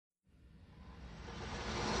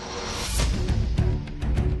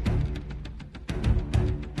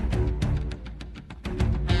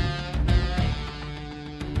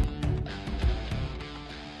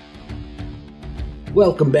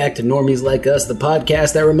Welcome back to Normies Like Us, the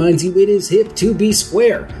podcast that reminds you it is hip to be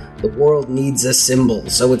square. The world needs a symbol,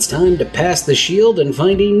 so it's time to pass the shield and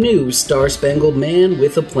find a new Star-Spangled Man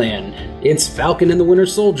with a plan. It's Falcon and the Winter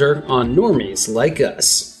Soldier on Normies Like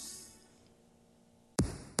Us.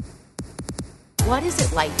 What is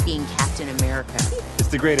it like being Captain America? It's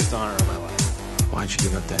the greatest honor of my life. Why'd you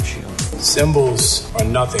give up that shield? Symbols are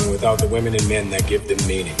nothing without the women and men that give them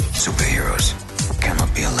meaning. Superheroes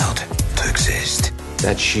cannot be allowed to exist.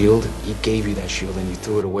 That shield, he gave you that shield and you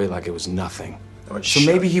threw it away like it was nothing. So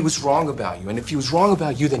maybe he was wrong about you. And if he was wrong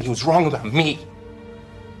about you, then he was wrong about me.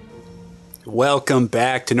 Welcome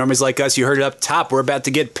back to Normies Like Us. You heard it up top. We're about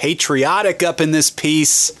to get patriotic up in this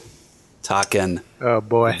piece. Talking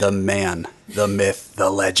the man, the myth, the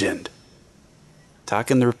legend.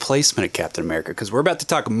 Talking the replacement of Captain America, because we're about to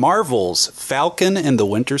talk Marvel's Falcon and the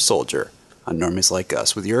Winter Soldier on Normies Like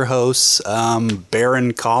Us with your hosts,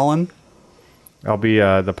 Baron Colin. I'll be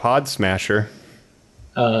the pod smasher.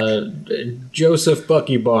 Joseph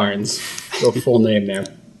Bucky Barnes. Go full name there.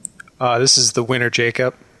 This is the Winter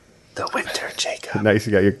Jacob. The Winter Jacob. Nice,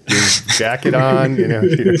 you got your jacket on,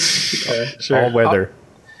 sure. All weather.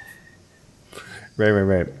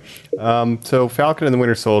 Right. So Falcon and the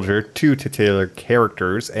Winter Soldier, two titular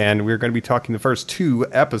characters, and we're going to be talking the first two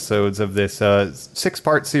episodes of this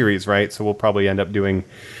 6-part series, right? So we'll probably end up doing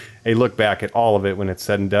a look back at all of it when it's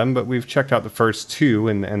said and done, but we've checked out the first two,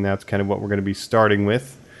 and that's kind of what we're going to be starting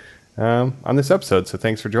with on this episode. So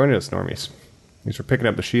thanks for joining us, Normies. Thanks for picking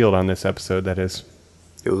up the shield on this episode, that is.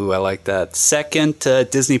 Ooh, I like that. Second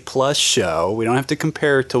Disney Plus show. We don't have to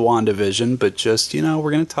compare it to WandaVision, but just,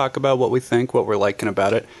 we're going to talk about what we think, what we're liking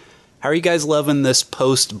about it. How are you guys loving this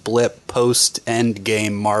post-blip,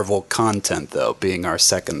 post-Endgame Marvel content, though, being our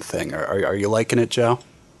second thing? Are you liking it, Joe?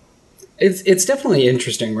 It's definitely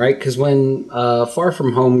interesting, right? Because when Far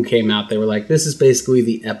From Home came out, they were like, this is basically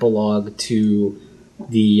the epilogue to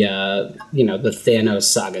the Thanos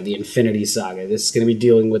saga, the Infinity Saga. This is going to be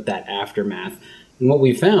dealing with that aftermath. And what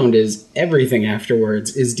we found is everything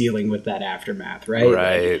afterwards is dealing with that aftermath, right?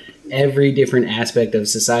 Right. Like, every different aspect of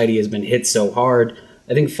society has been hit so hard.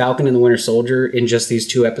 I think Falcon and the Winter Soldier, in just these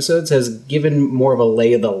two episodes, has given more of a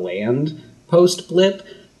lay of the land post-blip.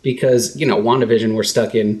 Because, WandaVision, we're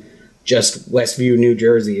stuck in just Westview, New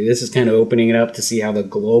Jersey. This is kind of opening it up to see how the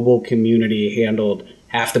global community handled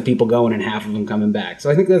half the people going and half of them coming back. So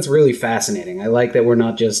I think that's really fascinating. I like that we're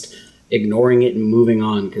not just ignoring it and moving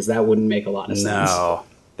on, because that wouldn't make a lot of sense. No,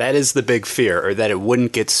 that is the big fear, or that it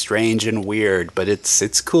wouldn't get strange and weird, but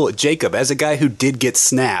it's cool. Jacob, as a guy who did get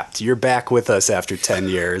snapped, you're back with us after 10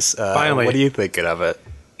 years. Finally. What are you thinking of it?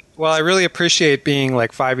 Well, I really appreciate being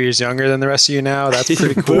like 5 years younger than the rest of you now. That's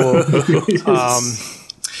pretty cool.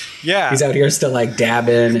 Yeah. He's out here still like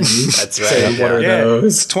dabbing and That's right. saying, what are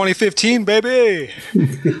those? It's 2015, baby.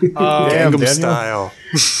 Gangnam Style.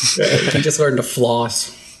 He just learned to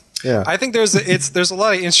floss. Yeah. I think there's a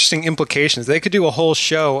lot of interesting implications. They could do a whole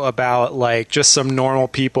show about like just some normal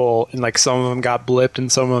people, and like some of them got blipped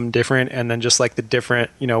and some of them different, and then just like the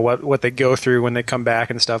different, what they go through when they come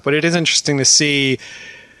back and stuff. But it is interesting to see,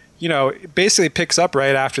 it basically picks up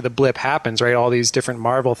right after the blip happens, right? All these different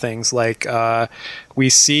Marvel things. Like we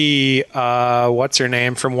see, what's her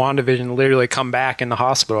name from WandaVision literally come back in the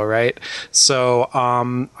hospital, right? So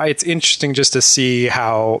it's interesting just to see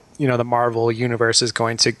how, the Marvel universe is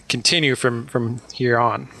going to continue from here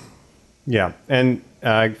on. Yeah. And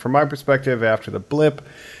from my perspective, after the blip,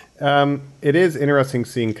 it is interesting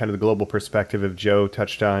seeing kind of the global perspective of Joe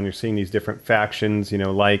touched on. You're seeing these different factions,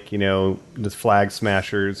 the flag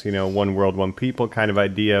smashers, one world, one people kind of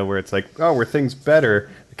idea, where it's like, oh, were things better?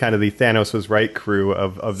 Kind of the Thanos was right crew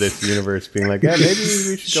of this universe being like, maybe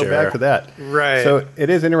we should go back to that. Right. So it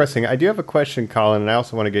is interesting. I do have a question, Colin, and I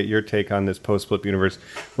also want to get your take on this post-blip universe.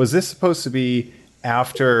 Was this supposed to be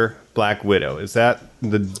after Black Widow? Is that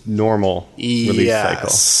the normal release cycle?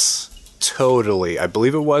 Totally. I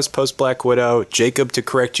believe it was post Black Widow. Jacob, to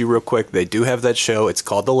correct you real quick, they do have that show. It's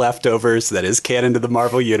called The Leftovers. That is canon to the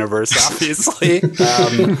Marvel Universe, obviously.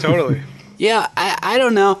 Totally. Yeah, I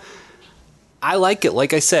don't know. I like it.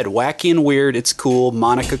 Like I said, wacky and weird. It's cool.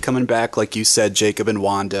 Monica coming back, like you said, Jacob and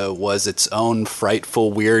Wanda, was its own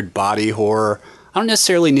frightful, weird body horror. I don't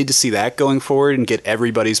necessarily need to see that going forward and get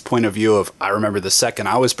everybody's point of view of, I remember the second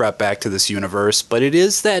I was brought back to this universe, but it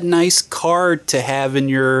is that nice card to have in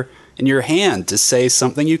your hand to say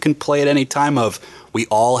something you can play at any time of, we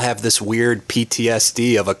all have this weird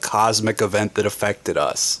PTSD of a cosmic event that affected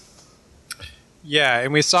us. Yeah,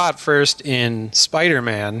 and we saw it first in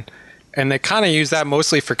Spider-Man, and they kind of use that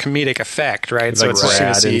mostly for comedic effect, right? Like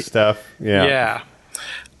Brad and stuff. Yeah.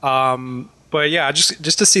 Yeah. But yeah,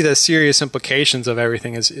 just to see the serious implications of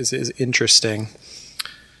everything is interesting.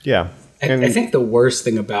 Yeah. I think the worst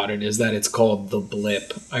thing about it is that it's called The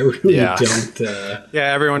Blip. I really don't.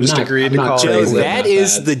 Yeah, everyone just agreed to call it. Joe, that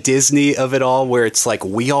is the Disney of it all, where it's like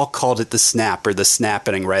we all called it the snap or the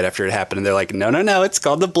snapping right after it happened, and they're like, no, it's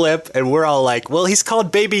called the blip, and we're all like, well, he's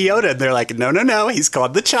called Baby Yoda, and they're like, no, he's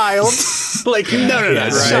called the child. Like, no,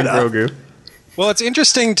 shut up. Grogu. Well, it's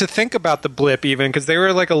interesting to think about the blip even because they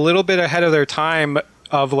were like a little bit ahead of their time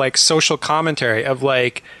of like social commentary of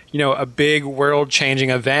like, you know, a big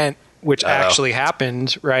world-changing event which actually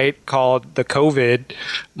happened, right, called the COVID.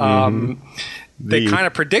 They kind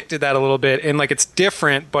of predicted that a little bit, and like it's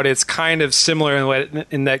different, but it's kind of similar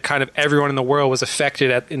in that kind of everyone in the world was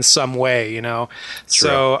affected in some way, you know. True.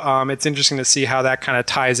 So it's interesting to see how that kind of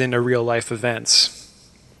ties into real life events.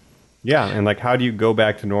 Yeah, and like how do you go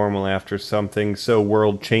back to normal after something so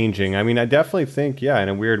world changing? I mean, I definitely think, in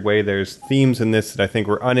a weird way, there's themes in this that I think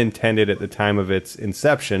were unintended at the time of its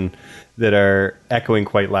inception that are echoing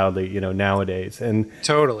quite loudly, you know, nowadays. And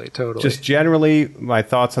totally. Just generally, my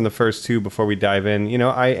thoughts on the first two before we dive in. You know,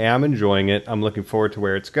 I am enjoying it. I'm looking forward to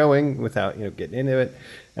where it's going without, you know, getting into it.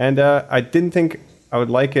 And I didn't think I would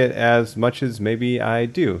like it as much as maybe I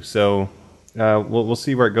do. So we'll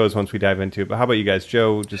see where it goes once we dive into it. But how about you guys,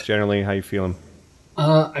 Joe? Just generally, how you feeling?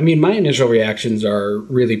 I mean, my initial reactions are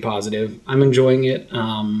really positive. I'm enjoying it.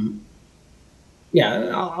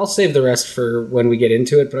 I'll save the rest for when we get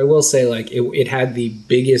into it. But I will say, like, it had the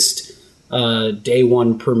biggest day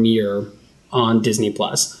one premiere on Disney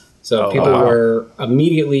Plus. So people were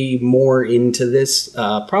immediately more into this,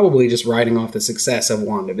 probably just riding off the success of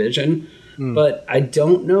WandaVision. But I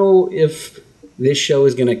don't know if this show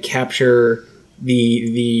is going to capture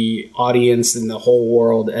the audience and the whole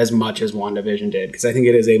world as much as WandaVision did, because I think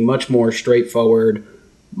it is a much more straightforward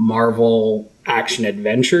Marvel action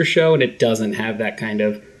adventure show, and it doesn't have that kind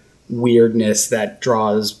of weirdness that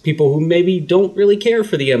draws people who maybe don't really care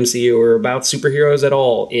for the MCU or about superheroes at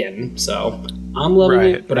all in. So I'm loving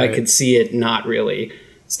it, but I could see it not really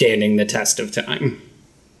standing the test of time.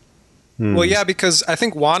 Well, yeah, because I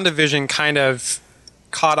think WandaVision kind of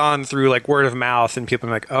caught on through like word of mouth, and people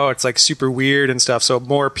are like, oh, it's like super weird and stuff. So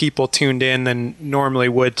more people tuned in than normally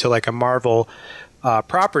would to like a Marvel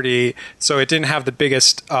property. So it didn't have the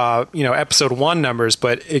biggest, episode 1 numbers,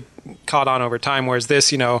 but it caught on over time. Whereas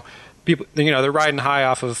this, people, they're riding high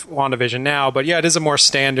off of WandaVision now. But yeah, it is a more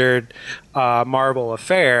standard Marvel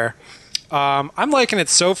affair. I'm liking it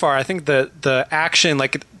so far. I think the action,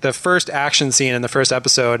 like the first action scene in the first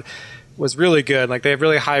episode, was really good. Like they have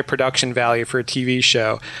really high production value for a TV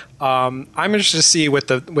show. I'm interested to see with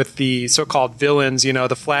the so-called villains,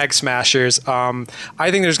 the Flag Smashers. I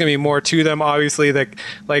think there's going to be more to them. Obviously, their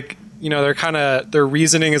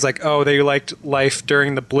reasoning is like, oh, they liked life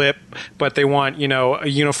during the blip, but they want a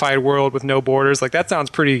unified world with no borders. Like that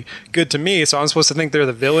sounds pretty good to me. So I'm supposed to think they're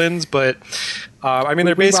the villains, but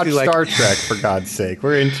they're basically like Star Trek, for God's sake.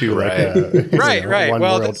 We're into right.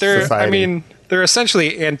 Well, they're society. They're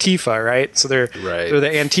essentially Antifa, right? So they're the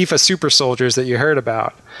Antifa super soldiers that you heard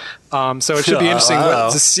about. So it should be interesting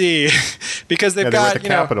to see because they've got the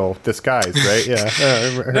Capitol disguised, right?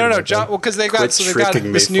 Yeah. No, John. Well, because they've got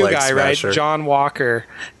this new guy, right? John Walker.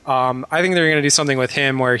 I think they're going to do something with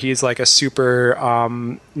him where he's like a super,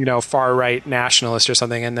 far right nationalist or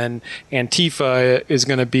something, and then Antifa is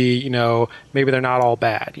going to be, maybe they're not all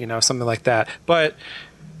bad, something like that, but.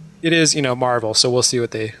 It is, Marvel, so we'll see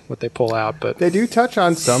what they pull out. But they do touch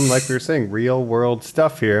on some, like we were saying, real world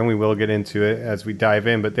stuff here, and we will get into it as we dive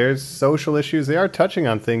in. But there's social issues. They are touching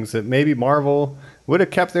on things that maybe Marvel would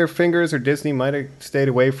have kept their fingers, or Disney might have stayed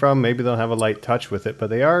away from. Maybe they'll have a light touch with it.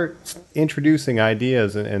 But they are introducing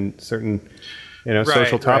ideas and certain,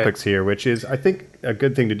 social topics here, which is, I think, a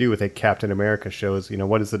good thing to do with a Captain America show. Is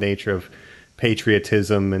what is the nature of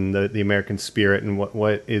patriotism and the American spirit, and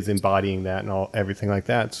what is embodying that, and everything like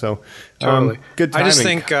that. So totally good timing. I just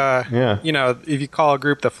think if you call a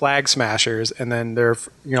group the Flag Smashers, and then they're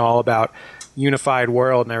all about unified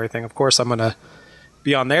world and everything, of course I'm gonna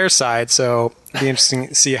be on their side. So it'd be interesting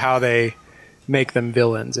to see how they make them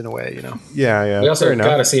villains in a way. Yeah. We also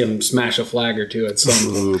got to see them smash a flag or two at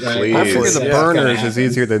some point. Right? I figure the burners is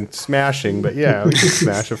easier than smashing, but yeah, we can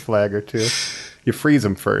smash a flag or two. You freeze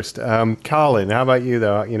them first. Colin, how about you,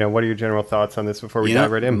 though? What are your general thoughts on this before we dive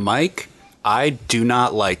right in? Mike, I do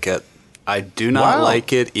not like it. I do not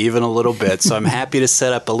like it even a little bit. So I'm happy to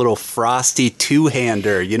set up a little frosty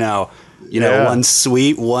two-hander. One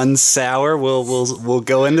sweet, one sour. We'll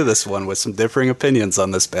go into this one with some differing opinions on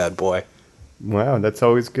this bad boy. Wow, that's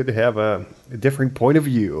always good to have a differing point of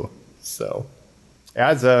view. So,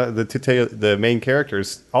 As the main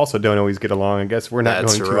characters also don't always get along. I guess we're not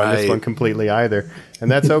That's going to on this right. one completely either, and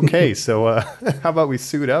that's okay. So how about we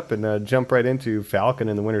suit up and jump right into Falcon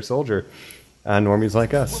and the Winter Soldier? Normies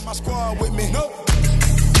like us. My squad with me.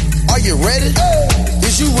 Are you ready?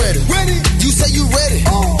 Is you ready? Ready. You say you ready.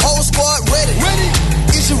 Whole squad ready. Ready.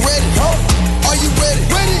 Is you ready? Are you ready?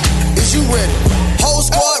 Ready. Is you ready? Whole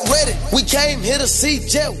squad ready. We came here to see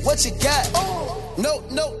Jet. What you got? No,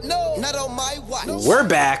 not on my watch. We're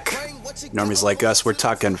back. Normies like us. We're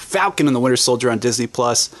talking Falcon and the Winter Soldier on Disney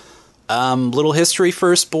Plus. Little history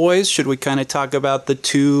first, boys. Should we kind of talk about the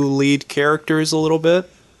two lead characters a little bit?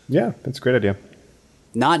 Yeah, that's a great idea.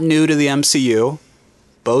 Not new to the MCU.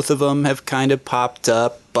 Both of them have kind of popped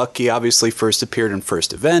up. Bucky obviously first appeared in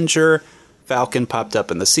First Avenger. Falcon popped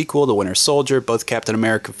up in the sequel, The Winter Soldier. Both Captain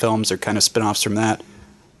America films are kind of spin-offs from that.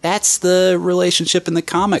 That's the relationship in the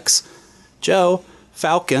comics. Joe,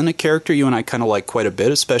 Falcon, a character you and I kind of like quite a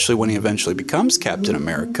bit, especially when he eventually becomes Captain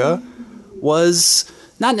America, was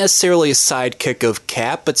not necessarily a sidekick of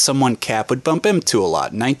Cap, but someone Cap would bump into a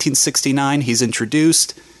lot. In 1969, he's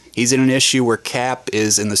introduced. He's in an issue where Cap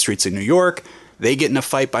is in the streets of New York. They get in a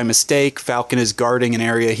fight by mistake. Falcon is guarding an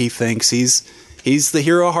area he thinks he's the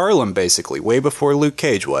hero of Harlem, basically, way before Luke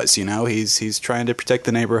Cage was, you know? He's trying to protect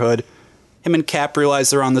the neighborhood. Him and Cap realize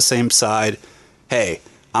they're on the same side. Hey,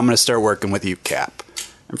 I'm going to start working with you, Cap.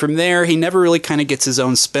 And from there, he never really kind of gets his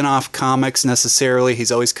own spin-off comics necessarily.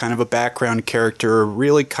 He's always kind of a background character,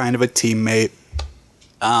 really kind of a teammate.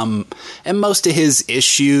 And most of his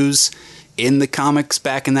issues in the comics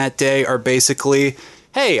back in that day are basically,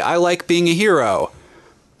 hey, I like being a hero.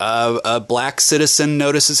 A black citizen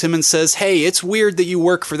notices him and says, hey, it's weird that you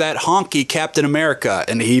work for that honky Captain America.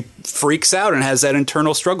 And he freaks out and has that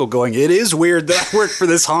internal struggle going, it is weird that I work for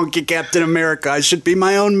this honky Captain America. I should be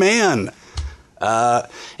my own man.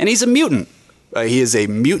 And he's a mutant. He is a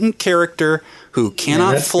mutant character who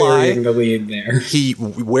cannot fly. Burying the lead there. He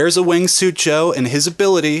wears a wingsuit, Joe, and his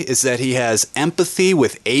ability is that he has empathy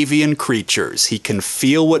with avian creatures. He can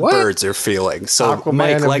feel what birds are feeling. So, Aquaman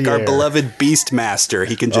Mike, of like the our air. beloved Beastmaster,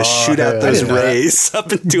 he can just shoot out those rays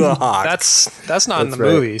up into a hawk. That's not in the That's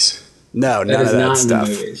right. movies. No, That none is of that not stuff.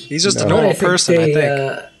 in the movies. He's just a But normal person, I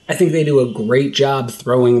think. I think they do a great job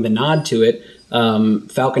throwing the nod to it.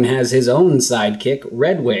 Falcon has his own sidekick,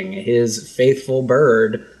 Redwing, his faithful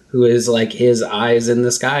bird, who is like his eyes in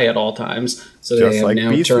the sky at all times. So Just they have like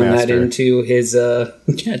now turned that Beastmaster. into his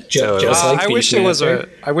just like I wish it was Beastmaster.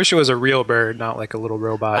 I wish it was a real bird, not like a little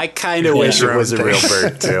robot. I kind of wish it was a real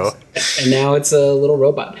bird, too. And now it's a little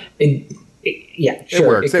robot. Yeah, sure.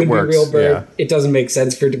 works, It could it works, be real bird. yeah. It doesn't make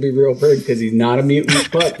sense for it to be real bird because he's not a mutant.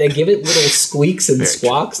 But they give it little squeaks and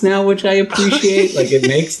squawks now, which I appreciate. Like it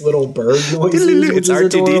makes little bird noises, which It's is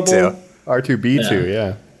R2D2. adorable. R2B2,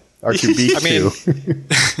 yeah.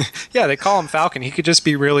 R2B2. Yeah, they call him Falcon. He could just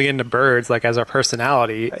be really into birds, like as a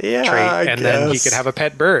personality Yeah, trait, I and then he guess. could have a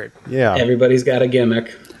pet bird. yeah. Everybody's got a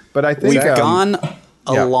gimmick. But I think We've gone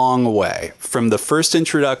a yeah. long way from the first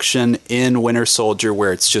introduction in Winter Soldier,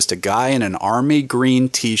 where it's just a guy in an army green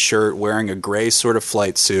t-shirt wearing a gray sort of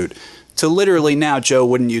flight suit, to literally now, Joe,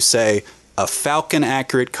 wouldn't you say, a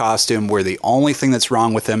Falcon-accurate costume where the only thing that's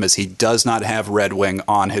wrong with him is he does not have Redwing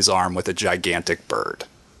on his arm with a gigantic bird.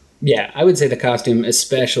 Yeah, I would say the costume,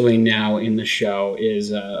 especially now in the show,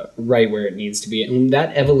 is right where it needs to be. And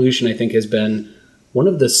that evolution, I think, has been one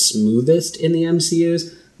of the smoothest in the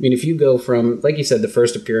MCUs. I mean, if you go from, like you said, the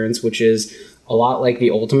first appearance, which is a lot like the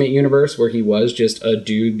Ultimate Universe, where he was just a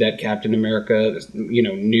dude that Captain America,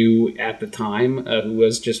 knew at the time, who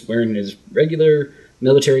was just wearing his regular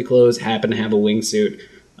military clothes, happened to have a wingsuit.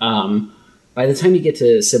 By the time you get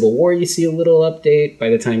to Civil War, you see a little update. By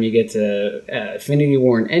the time you get to Infinity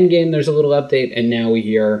War and Endgame, there's a little update. And now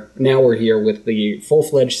we're here with the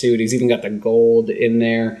full-fledged suit. He's even got the gold in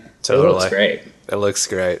there. Totally. It looks great. It looks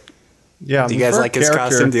great. Yeah, Do you guys for a like his character-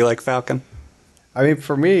 costume? Do you like Falcon? I mean,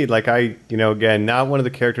 for me, like again, not one of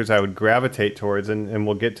the characters I would gravitate towards, and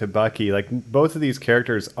we'll get to Bucky. Like, both of these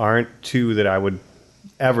characters aren't two that I would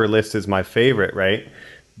ever list as my favorite, right?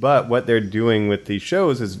 But what they're doing with these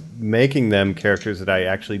shows is making them characters that I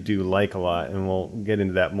actually do like a lot, and we'll get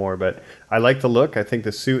into that more. But I like the look. I think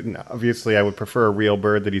the suit, and obviously I would prefer a real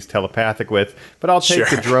bird that he's telepathic with, but I'll take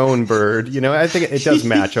Sure. the drone bird. I think it does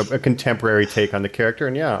match a contemporary take on the character,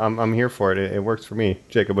 and yeah, I'm here for it. It works for me.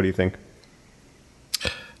 Jacob, what do you think?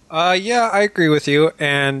 Yeah, I agree with you.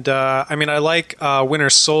 And I mean, I like Winter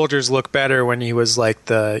Soldier's look better when he was like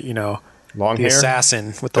the Long the hair? assassin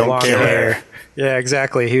with the Don't long care. hair. Yeah,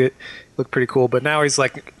 exactly. He looked pretty cool. But now he's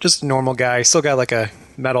like just a normal guy. He's still got like a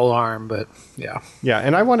metal arm, but yeah. Yeah,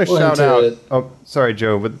 and I want to shout out. Oh, sorry,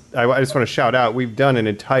 Joe, but I just want to shout out. We've done an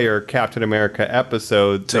entire Captain America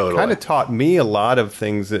episode that kind of taught me a lot of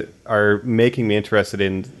things that are making me interested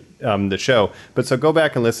in the show. But so go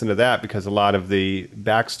back and listen to that, because a lot of the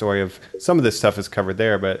backstory of some of this stuff is covered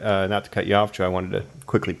there. But not to cut you off, Joe, I wanted to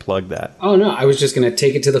quickly plug that. Oh, no, I was just going to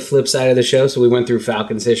take it to the flip side of the show. So we went through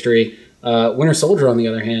Falcon's history. Winter Soldier, on the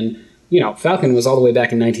other hand, Falcon was all the way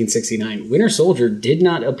back in 1969. Winter Soldier did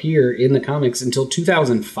not appear in the comics until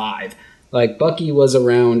 2005. Like, Bucky was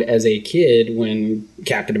around as a kid when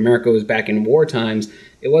Captain America was back in war times.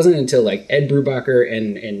 It wasn't until, like, Ed Brubaker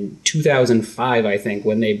in 2005, I think,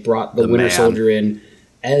 when they brought the Winter Soldier in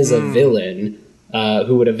as a villain,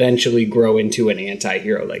 who would eventually grow into an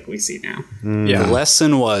anti-hero like we see now. Yeah. The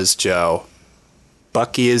lesson was, Joe,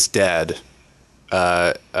 Bucky is dead.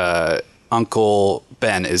 Uncle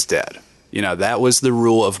Ben is dead. That was the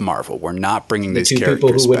rule of Marvel. We're not bringing these characters back. The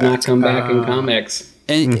two people who would not come back in comics.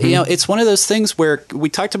 And, it's one of those things where we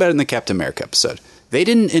talked about it in the Captain America episode. They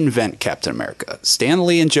didn't invent Captain America. Stan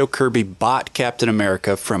Lee and Joe Kirby bought Captain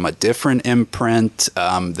America from a different imprint.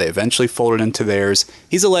 They eventually folded into theirs.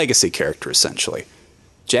 He's a legacy character, essentially.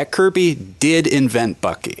 Jack Kirby did invent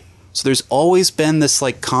Bucky. So there's always been this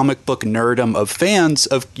like comic book nerdom of fans,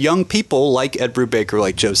 of young people like Ed Brubaker,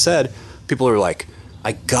 like Joe said. People are like,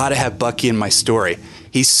 I gotta have Bucky in my story.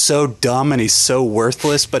 He's so dumb and he's so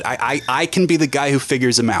worthless, but I can be the guy who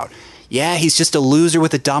figures him out. Yeah, he's just a loser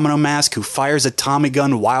with a domino mask who fires a Tommy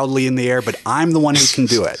gun wildly in the air, but I'm the one who can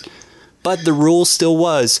do it. But the rule still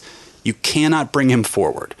was, you cannot bring him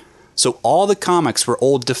forward. So all the comics were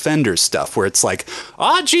old Defenders stuff where it's like,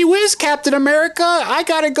 gee whiz, Captain America, I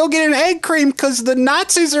gotta go get an egg cream because the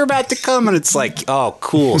Nazis are about to come. And it's like, oh,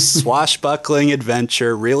 cool, swashbuckling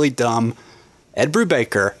adventure, really dumb. Ed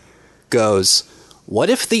Brubaker goes, what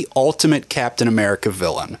if the ultimate Captain America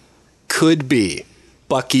villain could be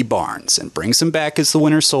Bucky Barnes, and brings him back as the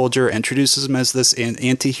Winter Soldier, introduces him as this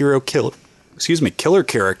anti-hero killer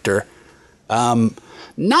character.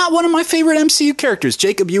 Not one of my favorite MCU characters.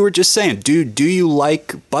 Jacob, you were just saying, do you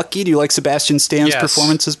like Bucky? Do you like Sebastian Stan's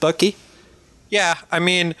performance as Bucky? Yeah, I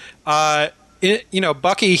mean,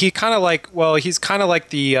 Bucky, he's kind of like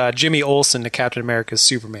the Jimmy Olsen to Captain America's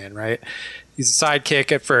Superman, right? He's a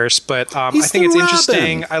sidekick at first, but I think it's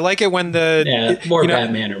interesting. I like it when more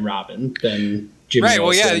Batman and Robin than Jimmy Olsen.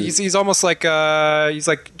 Well, yeah, he's almost like he's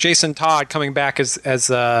like Jason Todd coming back as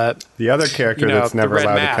the other character that's never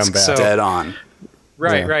allowed to come back. So, dead on.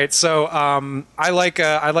 Right. So I like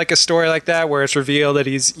a story like that where it's revealed that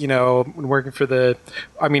he's working for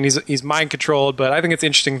he's mind controlled, but I think it's an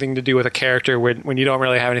interesting thing to do with a character when you don't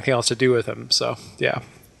really have anything else to do with him. So yeah.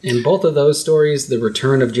 In both of those stories, the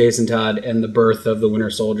return of Jason Todd and the birth of the Winter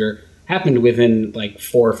Soldier happened within like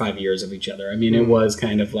 4 or 5 years of each other. I mean, it was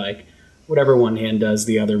kind of like whatever one hand does,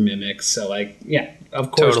 the other mimics. So like, yeah, of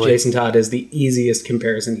course, totally. Jason Todd is the easiest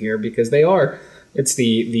comparison here because they are. It's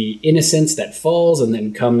the innocence that falls and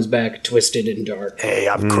then comes back twisted and dark. Hey,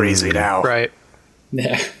 I'm crazy now. Right.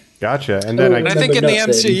 Yeah. Gotcha. And then I think in the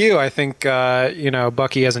MCU, I think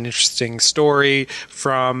Bucky has an interesting story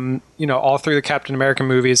from all through the Captain America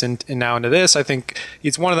movies and now into this. I think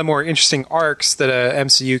it's one of the more interesting arcs that a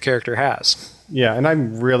MCU character has. Yeah, and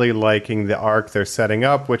I'm really liking the arc they're setting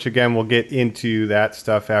up, which again we'll get into that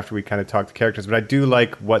stuff after we kind of talk to characters. But I do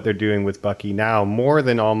like what they're doing with Bucky now more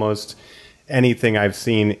than almost anything I've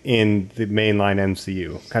seen in the mainline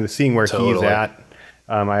MCU. Kind of seeing where he's at.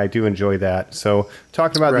 I do enjoy that. So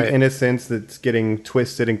talking about the innocence that's getting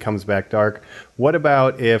twisted and comes back dark. What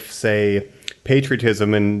about if, say,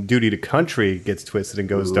 patriotism and duty to country gets twisted and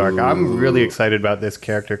goes dark? I'm really excited about this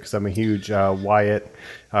character because I'm a huge Wyatt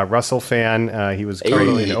Russell fan. He was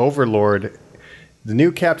great in Overlord. The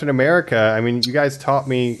new Captain America, I mean, you guys taught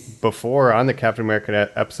me before on the Captain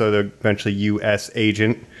America episode, eventually U.S.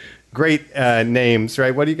 Agent. Great names,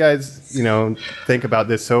 right? What do you guys, think about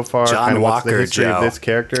this so far? John Walker, what's the history Joe. of this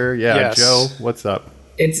character? Yeah, yes. Joe, what's up?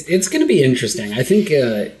 It's going to be interesting. I think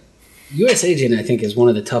U.S. Agent, is one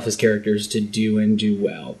of the toughest characters to do and do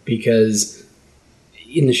well because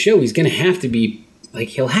in the show he's going to have to be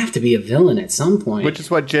he'll have to be a villain at some point. Which is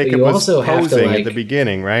what Jacob was posing at the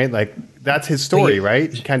beginning, right? Like that's his story,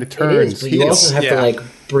 right? He kind of turns. But you also have to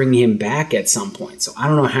bring him back at some point. So I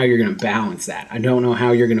don't know how you're going to balance that. I don't know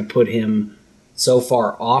how you're going to put him so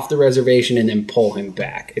far off the reservation and then pull him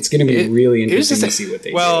back. It's going to be really interesting to see what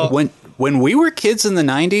they do. When we were kids in the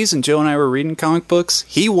 90s and Joe and I were reading comic books,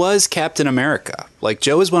 he was Captain America. Like,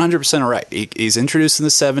 Joe is 100% right. He's introduced in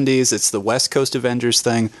the 70s. It's the West Coast Avengers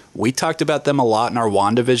thing. We talked about them a lot in our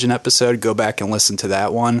WandaVision episode. Go back and listen to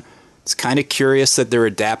that one. It's kind of curious that they're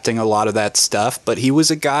adapting a lot of that stuff, but he was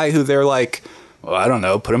a guy who they're like, well, I don't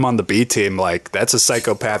know, put him on the B team. Like, that's a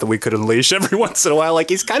psychopath that we could unleash every once in a while. Like,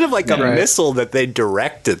 he's kind of like a missile that they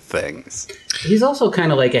directed things. He's also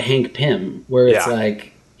kind of like a Hank Pym, where it's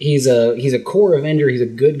like he's a core Avenger. He's a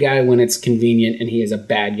good guy when it's convenient, and he is a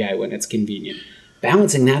bad guy when it's convenient.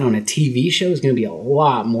 Balancing that on a TV show is going to be a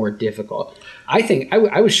lot more difficult. I think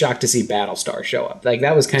I was shocked to see Battlestar show up. Like,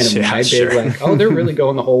 that was kind of my big, like, oh, they're really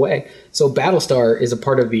going the whole way. So Battlestar is a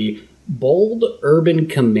part of the Bold Urban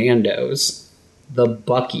Commandos, the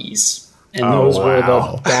Buckies. And those were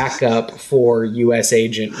the backup for U.S.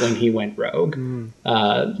 Agent when he went rogue.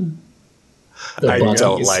 I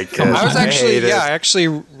don't like it. I actually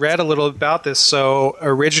read a little about this. So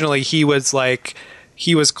originally he was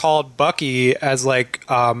called Bucky as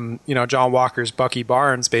John Walker's Bucky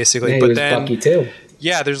Barnes, basically. Yeah, but he was then Bucky too.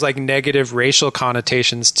 Yeah, there's like negative racial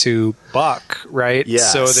connotations to Buck, right?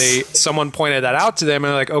 Yes. So someone pointed that out to them,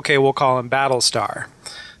 and they're like, okay, we'll call him Battlestar.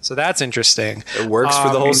 So that's interesting. It works for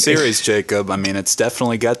the whole series, Jacob. I mean, it's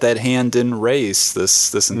definitely got that hand in race,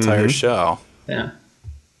 this entire show. Yeah.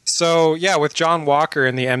 So, yeah, with John Walker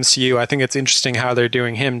in the MCU, I think it's interesting how they're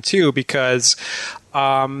doing him, too, because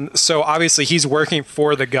so obviously he's working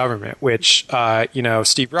for the government, which,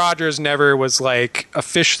 Steve Rogers never was, like,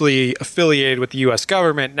 officially affiliated with the U.S.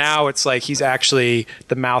 government. Now it's like he's actually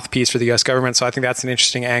the mouthpiece for the U.S. government, so I think that's an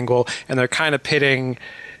interesting angle. And they're kind of pitting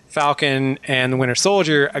Falcon and the Winter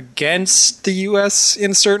Soldier against the U.S.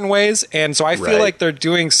 in certain ways. And so I feel like they're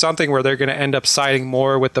doing something where they're going to end up siding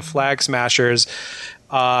more with the Flag Smashers,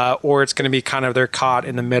 or it's going to be kind of they're caught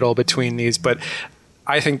in the middle between these. But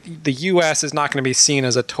I think the U.S. is not going to be seen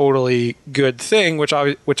as a totally good thing, which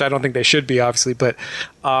I don't think they should be, obviously. But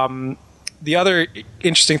the other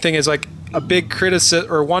interesting thing is like one big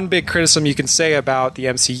criticism you can say about the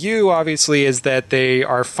MCU, obviously, is that they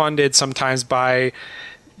are funded sometimes by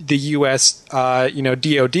the U.S.,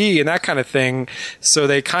 DOD and that kind of thing. So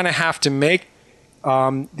they kind of have to make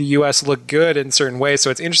the U.S. look good in certain ways. So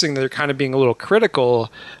it's interesting that they're kind of being a little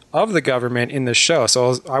critical of the government in this show.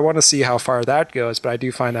 So I want to see how far that goes, but I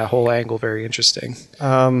do find that whole angle very interesting.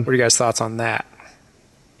 What are you guys' thoughts on that?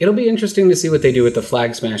 It'll be interesting to see what they do with the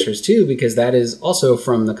Flag Smashers, too, because that is also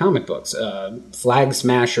from the comic books. Flag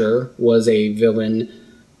Smasher was a villain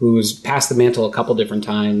who's passed the mantle a couple different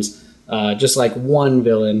times, just like one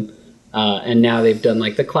villain, and now they've done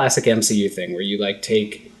like the classic MCU thing where you like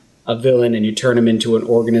take a villain and you turn him into an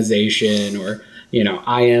organization, or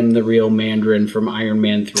I am the real Mandarin from Iron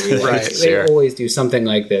Man 3. Like, they always do something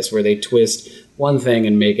like this where they twist one thing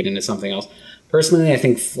and make it into something else. Personally, I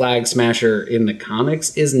think Flag Smasher in the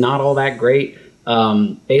comics is not all that great.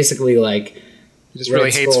 Basically, like, he just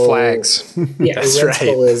really hates flags. Yeah,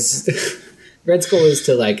 Red Skull is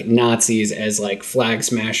to like Nazis as like Flag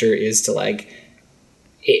Smasher is to like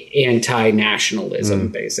anti-nationalism,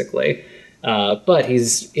 basically. But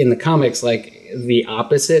he's in the comics like the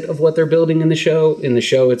opposite of what they're building in the show. In the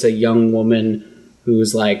show, it's a young woman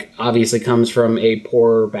who's like obviously comes from a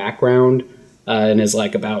poorer background and is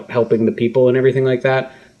like about helping the people and everything like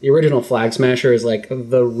that. The original Flag Smasher is like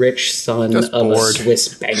the rich son of a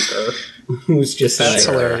Swiss banker who's just that's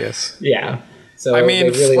hilarious. Yeah. So I mean,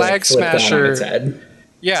 really, Flag Smasher. That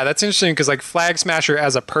yeah, that's interesting because like Flag Smasher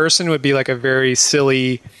as a person would be like a very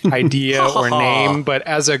silly idea or name, but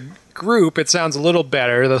as a group, it sounds a little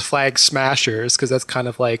better. The Flag Smashers, because that's kind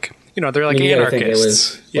of like they're like anarchists. I think it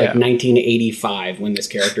was like 1985 when this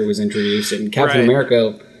character was introduced, and Captain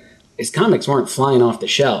America. His comics weren't flying off the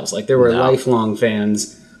shelves. Like there were lifelong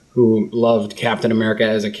fans who loved Captain America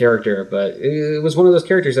as a character, but it was one of those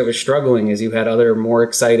characters that was struggling as you had other more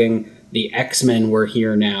exciting. The X-Men were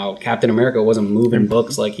here now. Captain America wasn't moving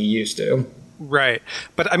books like he used to. Right.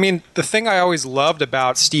 But I mean, the thing I always loved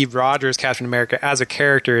about Steve Rogers, Captain America, as a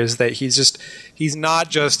character is that he's not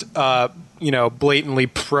just blatantly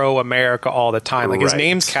pro-America all the time. Like his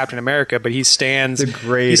name's Captain America, but he stands for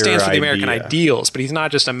the American ideals, but he's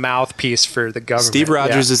not just a mouthpiece for the government. Steve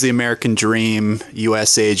Rogers is the American dream.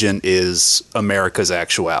 U.S. Agent is America's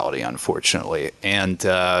actuality, unfortunately. And,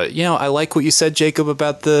 I like what you said, Jacob,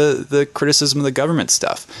 about the criticism of the government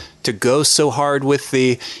stuff. To go so hard with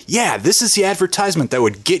this is the advertisement that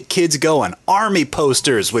would get kids going. Army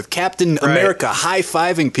posters with Captain America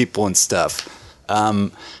high-fiving people and stuff.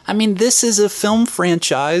 I mean, this is a film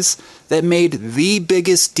franchise that made the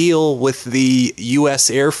biggest deal with the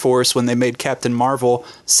U.S. Air Force when they made Captain Marvel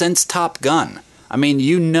since Top Gun. I mean,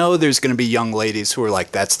 there's going to be young ladies who are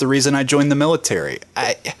like, that's the reason I joined the military.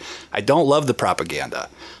 I don't love the propaganda.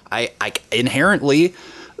 I inherently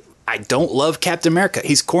I don't love Captain America.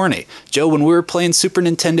 He's corny. Joe, when we were playing Super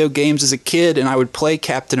Nintendo games as a kid and I would play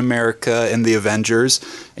Captain America and the Avengers,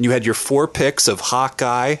 and you had your 4 picks of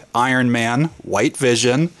Hawkeye, Iron Man, White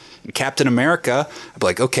Vision, and Captain America, I'd be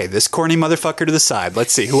like, okay, this corny motherfucker to the side.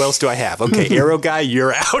 Let's see, who else do I have? Okay, Arrow Guy,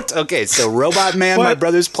 you're out. Okay, so Robot Man, my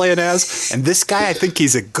brother's playing as, and this guy, I think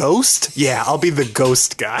he's a ghost. Yeah, I'll be the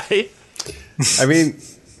ghost guy. I mean,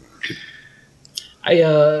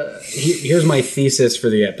 here's my thesis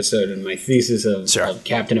for the episode and my thesis of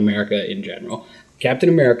Captain America in general. Captain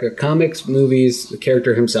America, comics, movies, the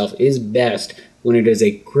character himself is best when it is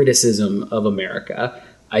a criticism of America.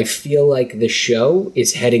 I feel like the show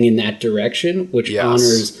is heading in that direction, which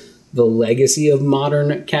honors the legacy of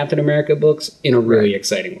modern Captain America books in a really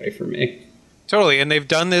exciting way for me. Totally, and they've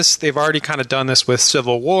done this. They've already kind of done this with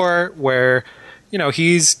Civil War, where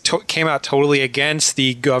he's came out totally against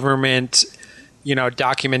the government,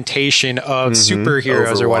 documentation of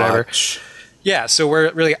superheroes Overwatch. Or whatever. Yeah, so where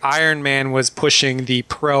really Iron Man was pushing the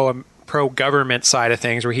pro-government side of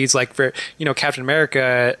things, where he's like, Captain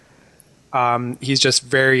America. He's just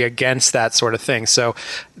very against that sort of thing. So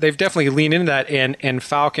they've definitely leaned into that, and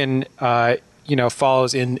Falcon,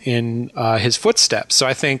 follows in his footsteps. So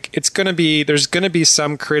I think there's going to be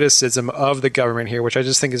some criticism of the government here, which I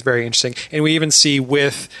just think is very interesting. And we even see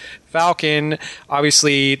with Falcon,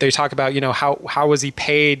 obviously they talk about, how was he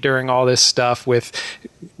paid during all this stuff with,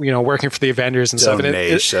 working for the Avengers and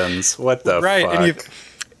Donations. Stuff. What the fuck?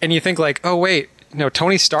 And you think like, oh wait,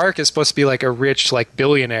 Tony Stark is supposed to be like a rich, like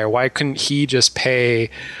billionaire. Why couldn't he just pay,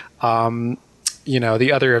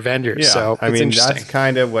 the other Avengers? Yeah, so I mean, that's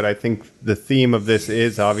kind of what I think the theme of this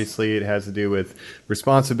is. Obviously, it has to do with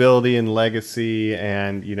responsibility and legacy,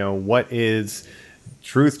 and what is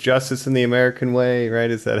truth, justice, in the American way,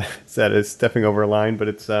 right? Is that a stepping over a line? But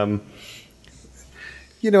it's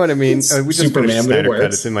you know what I mean? We just Superman, Snyder but it cut.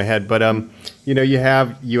 works. It's in my head. But you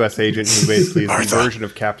have U.S. Agent, who basically is the version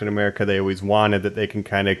of Captain America they always wanted, that they can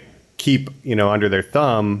kind of keep under their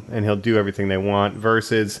thumb, and he'll do everything they want,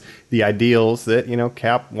 versus the ideals that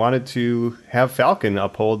Cap wanted to have Falcon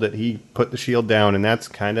uphold, that he put the shield down. And that's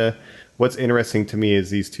kind of what's interesting to me,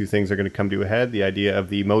 is these two things are going to come to a head. The idea of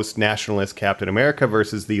the most nationalist Captain America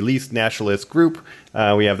versus the least nationalist group.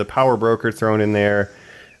 We have the power broker thrown in there.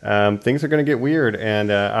 Things are going to get weird,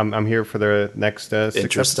 and I'm here for the next 6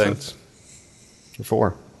 episodes. Or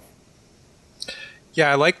 4.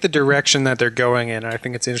 Yeah, I like the direction that they're going in. I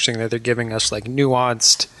think it's interesting that they're giving us like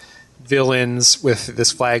nuanced villains with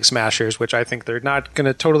this Flag Smashers, which I think they're not going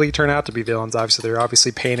to totally turn out to be villains. Obviously, they're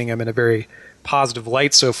painting them in a very positive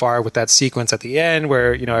light so far with that sequence at the end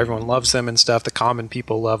where everyone loves them and stuff. The common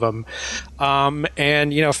people love them,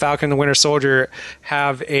 and Falcon and the Winter Soldier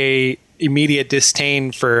have a immediate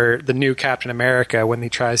disdain for the new Captain America when he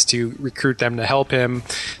tries to recruit them to help him.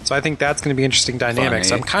 So I think that's going to be interesting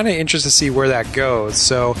dynamics. Funny. I'm kind of interested to see where that goes.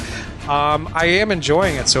 So I am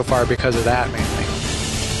enjoying it so far because of that mainly.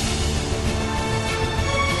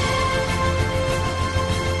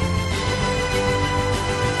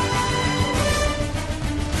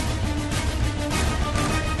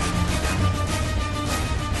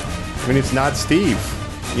 I mean, it's not Steve.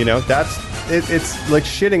 It's like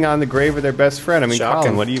shitting on the grave of their best friend. I mean,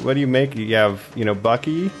 Shocking. Colin, what do you make? You have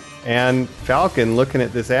Bucky and Falcon looking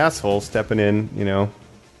at this asshole stepping in,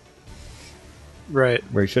 right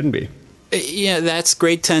where he shouldn't be. Yeah, that's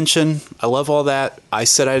great tension. I love all that. I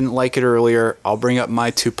said I didn't like it earlier. I'll bring up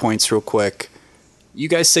my 2 points real quick. You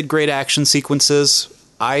guys said great action sequences.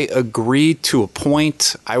 I agree to a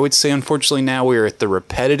point. I would say, unfortunately, now we are at the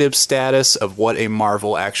repetitive status of what a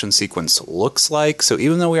Marvel action sequence looks like. So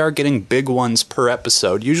even though we are getting big ones per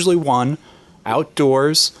episode, usually one,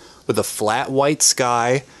 outdoors, with a flat white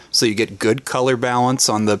sky, so you get good color balance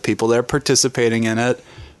on the people that are participating in it.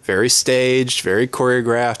 Very staged, very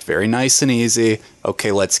choreographed, very nice and easy.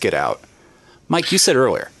 Okay, let's get out. Mike, you said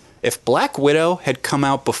earlier, if Black Widow had come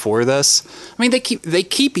out before this, I mean, they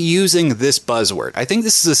keep using this buzzword. I think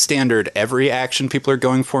this is a standard every action people are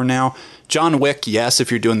going for now. John Wick, yes,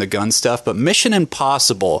 if you're doing the gun stuff, but Mission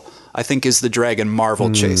Impossible, I think, is the dragon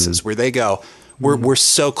Marvel chases, where they go, we're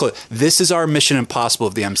so close. This is our Mission Impossible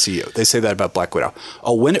of the MCU. They say that about Black Widow.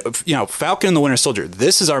 Falcon and the Winter Soldier,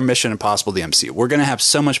 this is our Mission Impossible of the MCU. We're going to have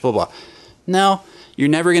so much blah, blah. No. You're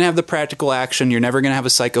never going to have the practical action. You're never going to have a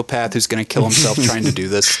psychopath who's going to kill himself trying to do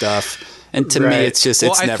this stuff. And to me, it's just,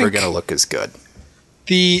 it's never going to look as good.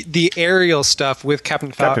 The aerial stuff with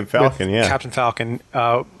Captain Falcon, Captain Falcon,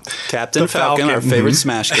 our favorite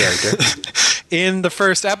Smash character. In the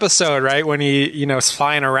first episode, right, when he, is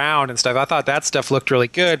flying around and stuff, I thought that stuff looked really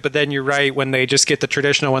good. But then you're right, when they just get the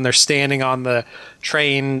traditional, when they're standing on the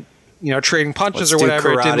train trading punches Let's or do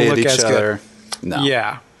whatever, it karate didn't at look each as other. good. No.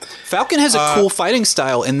 Yeah. Falcon has a cool fighting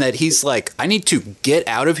style in that he's like, I need to get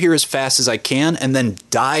out of here as fast as I can and then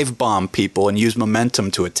dive bomb people and use momentum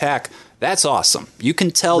to attack. That's awesome. You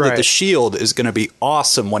can tell that the shield is going to be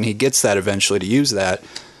awesome when he gets that eventually to use that.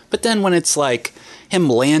 But then when it's like him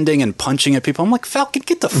landing and punching at people, I'm like, Falcon,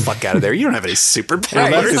 get the fuck out of there. You don't have any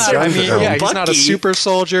superpowers. He's not a super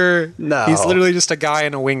soldier. No. He's literally just a guy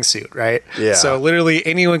in a wingsuit, right? Yeah. So literally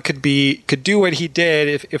anyone could do what he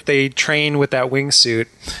did if they train with that wingsuit.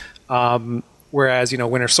 Whereas,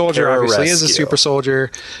 Winter Soldier obviously is a super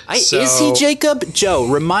soldier. Is he, Jacob? Joe,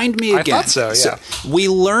 remind me again. I thought so, yeah. We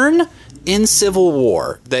learn in Civil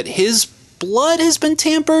War that his blood has been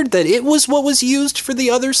tampered, that it was what was used for the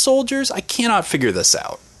other soldiers. I cannot figure this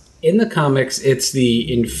out. In the comics, it's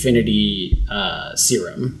the Infinity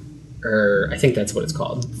Serum, or I think that's what it's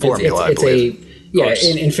called. Formula, it's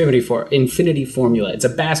Infinity Formula. It's a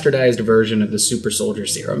bastardized version of the Super Soldier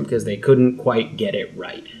Serum because they couldn't quite get it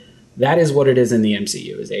right. That is what it is in the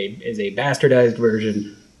MCU. Is a bastardized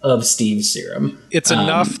version of Steve's serum. It's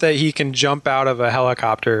enough that he can jump out of a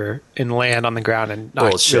helicopter and land on the ground and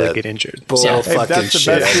not really get injured. That's the best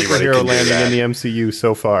superhero landing in the MCU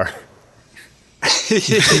so far.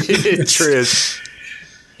 True.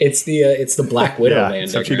 It's the Black Widow landing.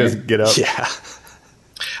 So she doesn't get up. Yeah.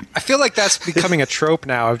 I feel like that's becoming a trope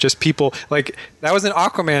now of just people like that was in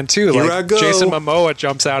Aquaman too. Here I Like go. Jason Momoa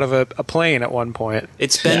jumps out of a plane at one point.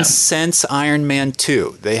 It's been since Iron Man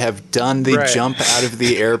 2. They have done the jump out of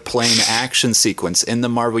the airplane action sequence in the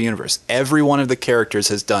Marvel Universe. Every one of the characters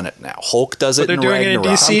has done it now. Hulk does it they're in doing it in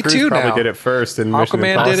Ragnarok. DC Tom Cruise too probably now. did it first in Mission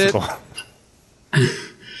Aquaman did it. Impossible.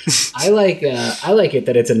 I like it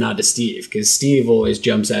that it's a nod to Steve because Steve always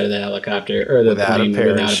jumps out of the helicopter or the plane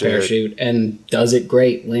without a parachute and does it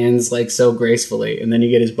great, lands like so gracefully, and then you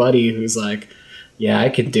get his buddy who's like, "Yeah, I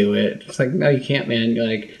could do it." It's like, no, you can't, man.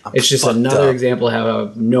 Like, it's just another example of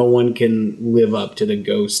how no one can live up to the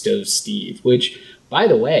ghost of Steve. Which, by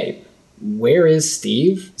the way, where is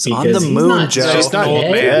Steve? He's on the moon, Joe. He's not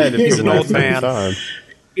old man. He's an old man.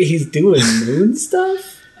 He's doing moon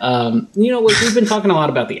stuff. We've been talking a lot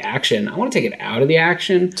about the action. I want to take it out of the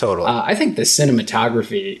action. Totally. I think the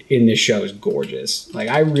cinematography in this show is gorgeous. Like,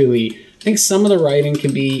 I think some of the writing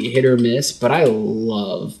can be hit or miss, but I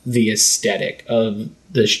love the aesthetic of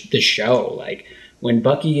the show. Like, when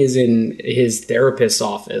Bucky is in his therapist's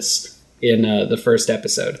office in the first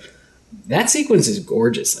episode, that sequence is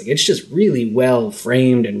gorgeous. Like, it's just really well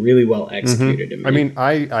framed and really well executed. Mm-hmm. I mean,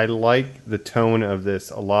 I like the tone of this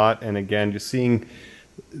a lot. And again, just seeing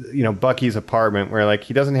Bucky's apartment where like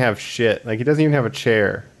he doesn't have shit, like he doesn't even have a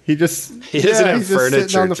chair. He doesn't have furniture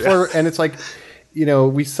sitting on the floor, and it's like,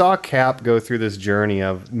 we saw Cap go through this journey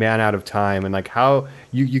of man out of time and like how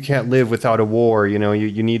you can't live without a war.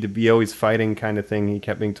 You need to be always fighting kind of thing. He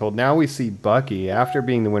kept being told. Now we see Bucky after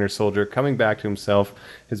being the Winter Soldier coming back to himself.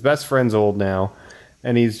 His best friend's old now,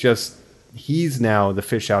 and he's now the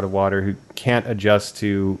fish out of water who can't adjust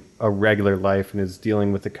to a regular life and is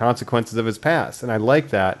dealing with the consequences of his past. And I like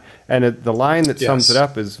that. And the line that sums it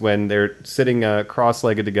up is when they're sitting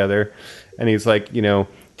cross-legged together and he's like,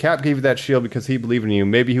 Cap gave you that shield because he believed in you.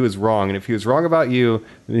 Maybe he was wrong. And if he was wrong about you,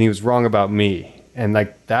 then he was wrong about me. And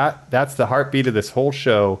like that's the heartbeat of this whole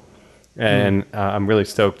show. And I'm really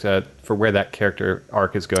stoked for where that character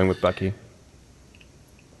arc is going with Bucky.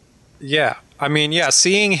 Yeah. I mean,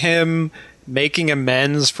 seeing him making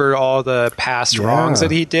amends for all the past wrongs that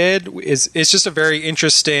he did is just a very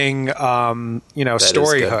interesting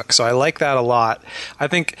story hook. So I like that a lot. I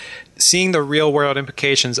think seeing the real world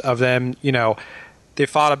implications of them, they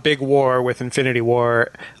fought a big war with Infinity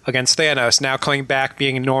War against Thanos, now coming back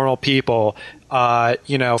being normal people,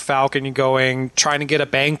 Falcon trying to get a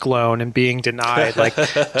bank loan and being denied, like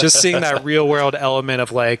just seeing that real world element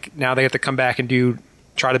of like now they have to come back and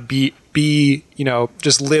try to be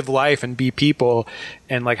just live life and be people,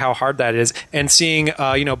 and like how hard that is, and seeing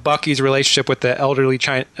Bucky's relationship with the elderly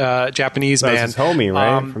Japanese man, his homie,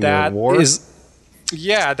 right? From that the war?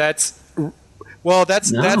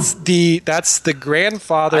 That's the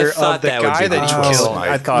grandfather of the guy that he killed.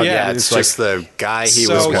 I thought, it's just the guy he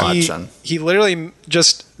was watching. He literally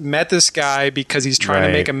just met this guy because he's trying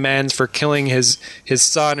to make amends for killing his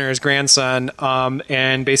son or his grandson,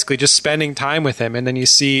 and basically just spending time with him. And then you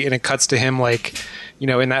see, and it cuts to him like,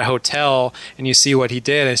 in that hotel, and you see what he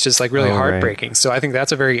did. And it's just like really heartbreaking. Right. So I think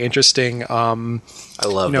that's a very interesting, I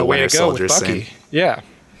love the way to go with Bucky. Scene. Yeah.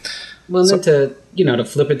 Well, then to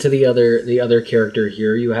flip it to the other character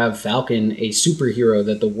here, you have Falcon, a superhero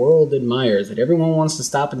that the world admires, that everyone wants to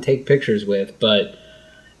stop and take pictures with, but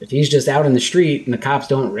if he's just out in the street and the cops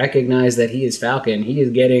don't recognize that he is Falcon, he is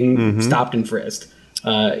getting stopped and frisked.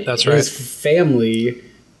 That's right. His family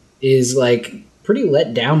is like pretty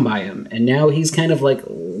let down by him, and now he's kind of like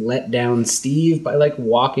let down Steve by like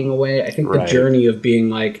walking away. I think the journey of being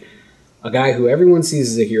like a guy who everyone sees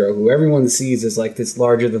as a hero, who everyone sees as like this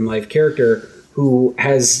larger than life character, who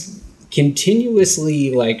has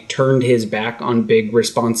continuously like turned his back on big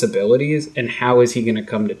responsibilities, and how is he going to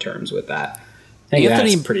come to terms with that? I think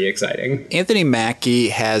that's pretty exciting. Anthony Mackie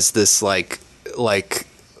has this like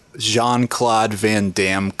Jean-Claude Van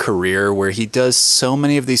Damme career where he does so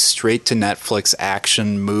many of these straight to Netflix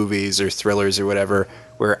action movies or thrillers or whatever,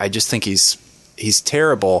 where I just think he's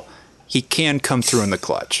terrible. He can come through in the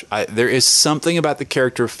clutch. There is something about the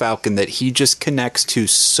character of Falcon that he just connects to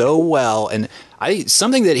so well, and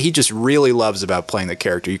something that he just really loves about playing the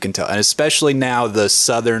character, you can tell. And especially now the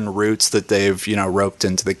Southern roots that they've, roped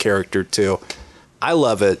into the character too. I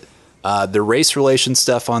love it. The race relation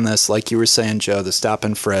stuff on this, like you were saying, Joe, the stop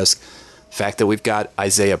and frisk, the fact that we've got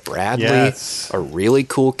Isaiah Bradley, a really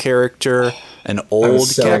cool character, an old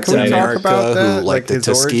Captain America who like the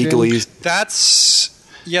Tuskegees.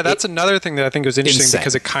 That's another thing that I think was interesting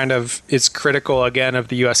because it kind of is critical again of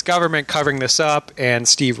the U.S. government covering this up, and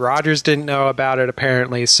Steve Rogers didn't know about it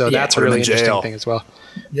apparently, so that's a really interesting thing as well.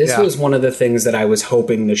 This was one of the things that I was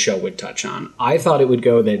hoping the show would touch on. I thought it would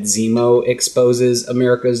go that Zemo exposes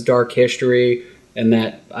America's dark history and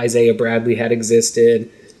that Isaiah Bradley had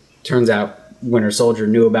existed. Turns out Winter Soldier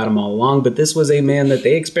knew about him all along, but this was a man that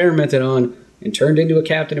they experimented on and turned into a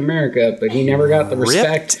Captain America, but he never got the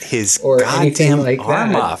respect his or anything like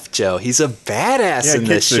arm that. Off, Joe. He's a badass in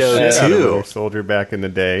this show too. Winter Soldier back in the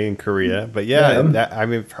day in Korea, but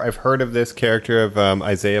I've heard of this character of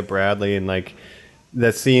Isaiah Bradley and like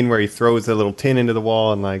the scene where he throws a little tin into the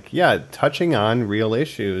wall and touching on real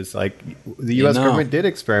issues. Like the U.S. government did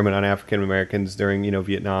experiment on African Americans during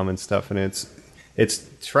Vietnam and stuff, and it's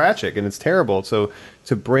tragic and it's terrible. So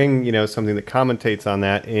to bring something that commentates on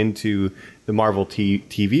that into the Marvel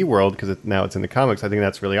TV world, because now it's in the comics, I think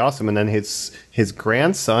that's really awesome. And then his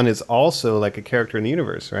grandson is also like a character in the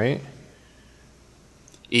universe, right?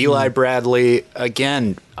 Eli Bradley,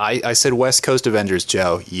 again, I said West Coast Avengers,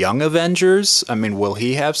 Joe. Young Avengers? I mean, will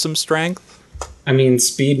he have some strength? I mean,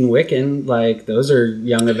 Speed and Wiccan, like, those are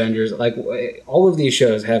Young Avengers. Like, all of these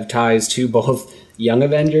shows have ties to both Young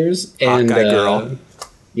Avengers and... Hawkeye Girl.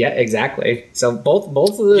 Yeah, exactly. So both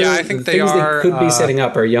of the, I think the things they could be setting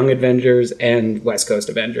up are Young Avengers and West Coast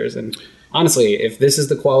Avengers. And honestly, if this is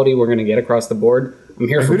the quality we're going to get across the board, I'm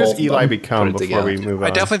here for both of them. Who does Eli become before we move on?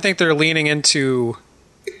 I definitely think they're leaning into...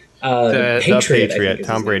 the Patriot,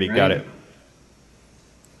 Tom Brady, right? got it.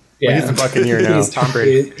 Yeah, well, he's a Buccaneer now. Tom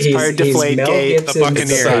Brady. It's hard to deflate Gate. The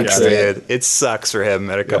Buccaneer. It sucks for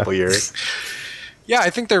him at a couple years. Yeah,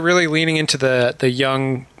 I think they're really leaning into the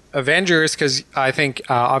young Avengers because I think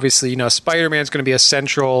obviously Spider-Man's going to be a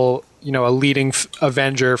central a leading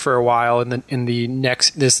Avenger for a while in the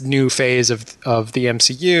next this new phase of the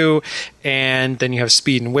MCU, and then you have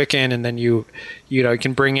Speed and Wiccan, and then you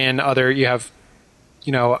can bring in other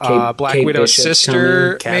Black Kate Widow's Bishop's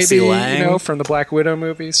sister, Cassie maybe Lang. From the Black Widow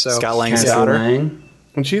movie. So Scott Lang's Cassie daughter. Lang.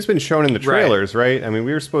 And she's been shown in the trailers, right? I mean,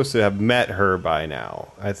 we were supposed to have met her by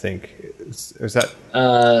now, I think. Is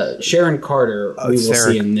that... Sharon Carter, we will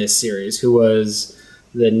see in this series, who was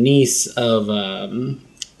the niece of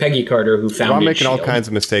Peggy Carter, who founded I'm making all S.H.I.E.L.D. kinds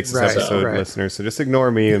of mistakes this episode, listeners, so just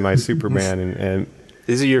ignore me and my Superman. and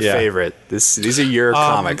These are your favorite. These are your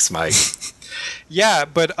comics, Mike. Yeah,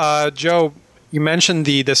 but Joe... You mentioned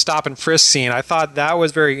the stop and frisk scene. I thought that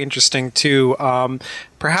was very interesting too.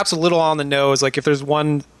 Perhaps a little on the nose. Like if there's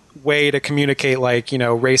one way to communicate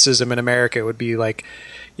racism in America, it would be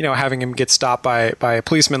having him get stopped by a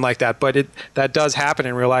policeman like that. But that does happen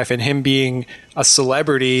in real life. And him being a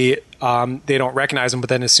celebrity, they don't recognize him. But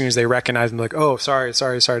then as soon as they recognize him, like, oh, sorry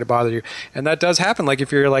to bother you. And that does happen. Like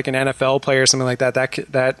if you're like an NFL player or something like that,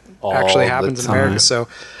 that actually happens in America. So.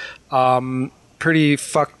 Pretty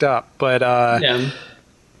fucked up, but I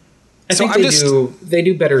think they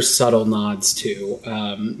do better subtle nods too.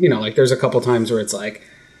 Like there's a couple times where it's like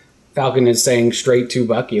Falcon is saying straight to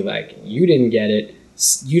Bucky, like, you didn't get it,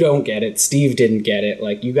 you don't get it, Steve didn't get it,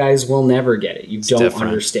 like, you guys will never get it, you don't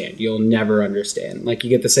understand, you'll never understand. Like you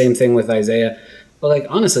get the same thing with Isaiah, but like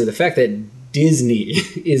honestly, the fact that Disney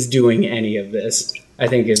is doing any of this, I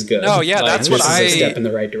think is good. Oh yeah, that's what a step in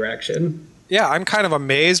the right direction. Yeah, I'm kind of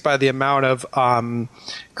amazed by the amount of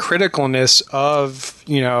criticalness of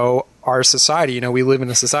our society. We live in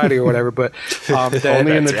a society or whatever, but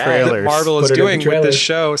only in the trailers. Marvel is doing with this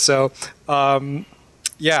show. So,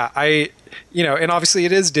 and obviously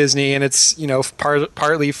it is Disney, and it's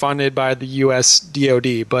partly funded by the U.S.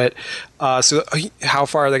 DoD. But so how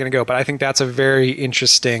far are they going to go? But I think that's a very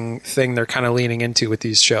interesting thing they're kind of leaning into with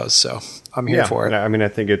these shows. So I'm here for it. I mean, I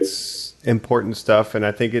think it's important stuff, and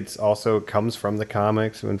I think it's also comes from the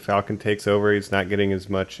comics. When Falcon takes over, he's not getting as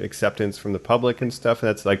much acceptance from the public and stuff.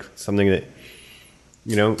 That's like something that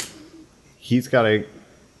he's got to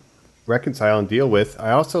reconcile and deal with.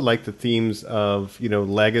 I also like the themes of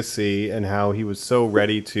legacy and how he was so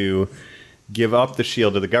ready to give up the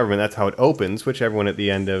shield to the government. That's how it opens, which everyone at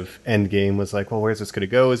the end of Endgame was like, well, where's this going to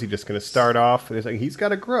go? Is he just going to start off? And it's like, he's got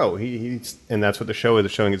to grow. And that's what the show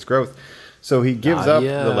is, showing his growth. So he gives up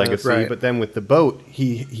the legacy, right. But then with the boat,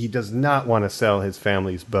 he does not want to sell his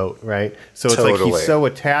family's boat, right? So it's like he's so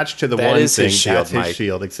attached to the one thing. Shield, that's his Mike.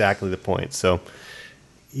 shield, exactly the point. So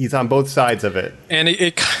he's on both sides of it. And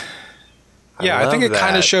I think it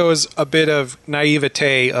kind of shows a bit of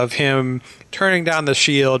naivete of him turning down the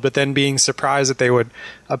shield, but then being surprised that they would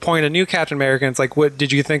appoint a new Captain America. It's like, what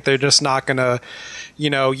did you think? They're just not going to,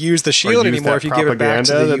 use the shield anymore if you give it back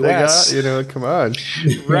to the U.S. Come on.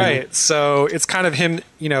 Right. So it's kind of him,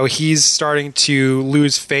 he's starting to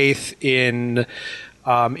lose faith in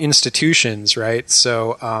institutions, right?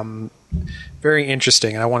 So very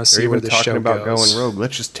interesting, and I want to see where this show goes. They're even talking about going rogue.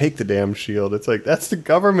 Let's just take the damn shield. It's like, that's the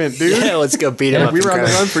government, dude. Yeah, let's go beat him up. We were on the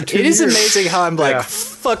run for 2 years. It is amazing how I'm like,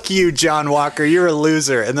 fuck you, John Walker, you're a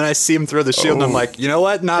loser. And then I see him throw the shield, and I'm like, you know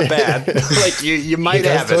what? Not bad. Like, you might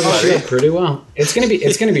have it, buddy. Pretty well. It's gonna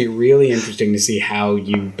be really interesting to see how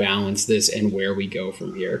you balance this and where we go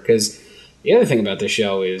from here. Because the other thing about the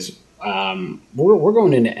show is, we're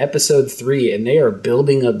going into episode 3, and they are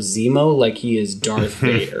building up Zemo like he is Darth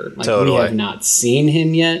Vader. Like, totally. We have not seen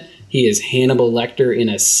him yet. He is Hannibal Lecter in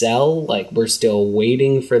a cell. Like, we're still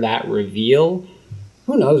waiting for that reveal.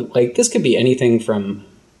 Who knows? Like, this could be anything from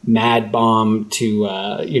Mad Bomb to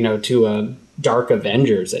a Dark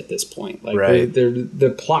Avengers at this point. Like, right.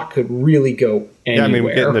 the plot could really go anywhere. Yeah, I mean,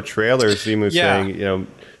 we get in the trailer, Zemo saying,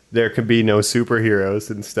 there could be no superheroes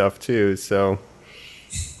and stuff too. So.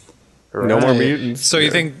 Right. No more mutants. So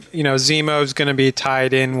you think Zemo's going to be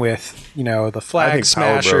tied in with the Flag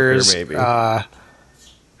Smashers,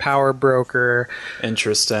 Power Broker.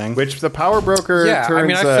 Interesting. Which the Power Broker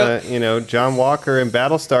turns John Walker and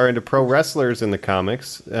Battlestar into pro wrestlers in the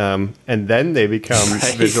comics, and then they become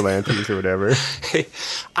vigilantes or whatever.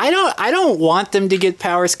 I don't want them to get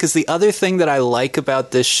powers, because the other thing that I like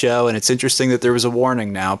about this show, and it's interesting that there was a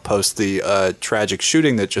warning now post the tragic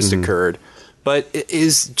shooting that just occurred, but it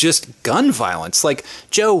is just gun violence. Like,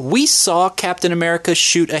 Joe, we saw Captain America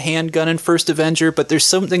shoot a handgun in First Avenger, but there's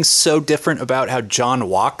something so different about how John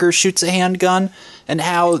Walker shoots a handgun and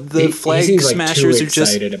how the Flag Smashers are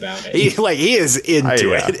just excited about it. He is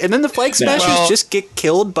into it. And then the Flag Smashers just get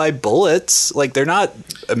killed by bullets. Like, they're not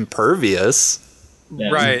impervious.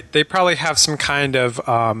 Yeah. Right. They probably have some kind of,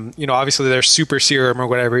 obviously their super serum or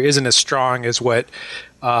whatever isn't as strong as what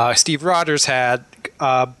Steve Rogers had,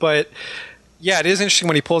 but... Yeah, it is interesting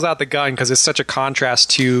when he pulls out the gun, because it's such a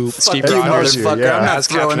contrast to Steve Rogers. I'm not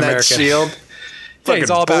throwing that shield. Yeah,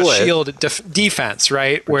 it's all about shield defense,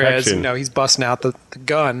 right? Protection. Whereas he's busting out the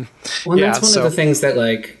gun. Well, that's one of the things that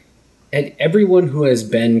everyone who has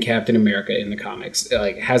been Captain America in the comics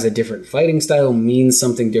has a different fighting style, means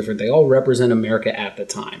something different. They all represent America at the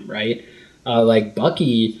time, right? Like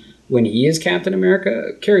Bucky, when he is Captain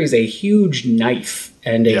America, carries a huge knife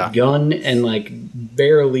and a gun and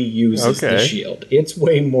barely uses the shield. It's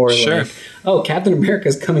way more Captain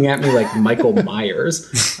America's coming at me like Michael Myers.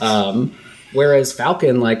 Whereas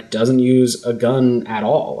Falcon doesn't use a gun at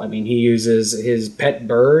all. I mean, he uses his pet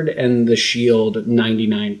bird and the shield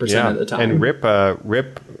 99% of the time. And Rip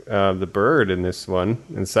the bird in this one,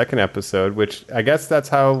 in the second episode, which I guess that's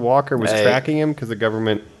how Walker was tracking him, because the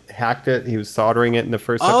government hacked it. He was soldering it in the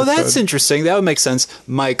first episode. Oh, that's interesting. That would make sense.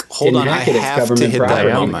 Mike, hold on. I have to hit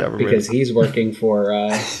that moment. Because he's working for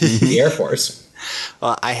the Air Force.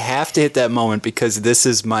 I have to hit that moment, because this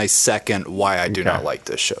is my second why I do not like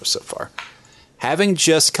this show so far. Having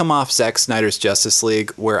just come off Zack Snyder's Justice League,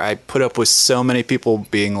 where I put up with so many people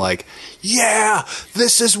being like, yeah,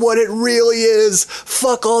 this is what it really is.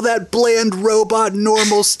 Fuck all that bland robot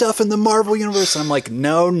normal stuff in the Marvel Universe. And I'm like,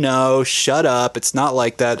 no, shut up. It's not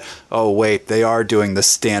like that. Oh, wait, they are doing the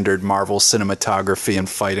standard Marvel cinematography and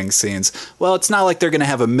fighting scenes. Well, it's not like they're going to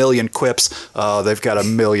have a million quips. Oh, they've got a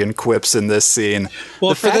million quips in this scene.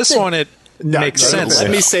 Well, for this one, it makes sense. Let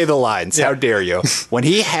me say the lines. How dare you? When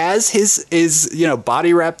he has his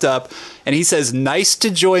body wrapped up and he says, nice to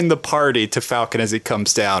join the party to Falcon as he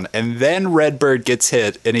comes down, and then Redbird gets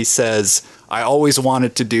hit and he says, I always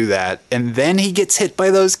wanted to do that. And then he gets hit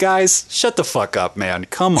by those guys. Shut the fuck up, man.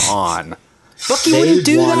 Come on. Bucky wouldn't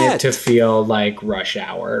do that. They want it to feel like Rush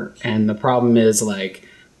Hour. And the problem is, like,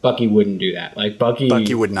 Bucky wouldn't do that. Like,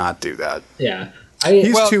 Bucky would not do that. Yeah.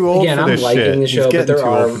 He's too old again, for this I'm liking shit. the show, He's but getting there too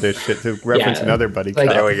are old for this shit to reference another buddy cop.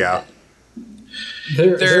 There we go.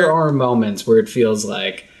 There are moments where it feels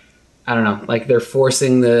like, I don't know, like they're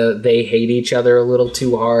forcing they hate each other a little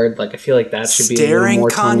too hard. Like, I feel like that should be a little more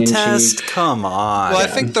contest. Come on. Well, I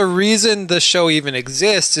think the reason the show even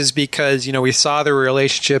exists is because, you know, we saw the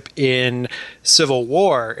relationship in Civil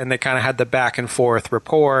War, and they kind of had the back and forth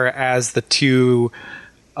rapport as the two,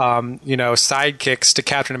 you know, sidekicks to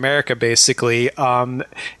Captain America, basically. And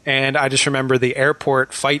I just remember the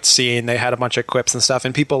airport fight scene. They had a bunch of quips and stuff,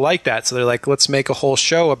 and people like that. So they're like, let's make a whole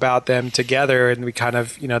show about them together, and we kind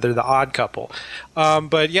of, you know, they're the odd couple.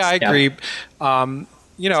 But yeah, I agree.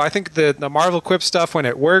 You know, I think the Marvel quip stuff, when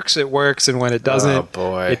it works, and when it doesn't,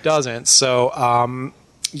 it doesn't. So,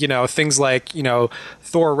 you know, things like, you know,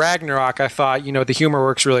 Thor Ragnarok, I thought, you know, the humor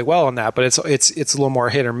works really well in that, but it's a little more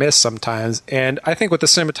hit or miss sometimes. And I think with the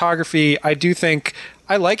cinematography, I do think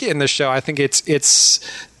I like it in this show. I think it's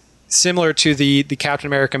similar to the Captain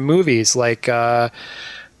America movies, like you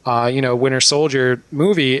know, Winter Soldier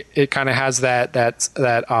movie. It kind of has that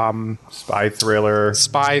spy thriller,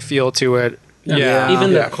 spy feel to it. Yeah.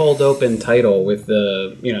 Even the cold open title with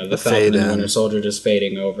the, you know, the Falcon and Winter Soldier just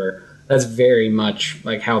fading over. That's very much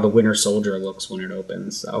like how the Winter Soldier looks when it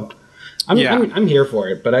opens. So I'm here for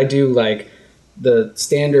it, but I do like the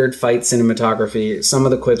standard fight cinematography, some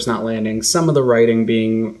of the clips not landing, some of the writing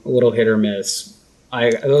being a little hit or miss.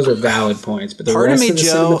 Those are valid points, but the part rest of me, of the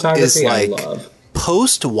Joe, cinematography is like, I love.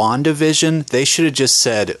 Post WandaVision, they should have just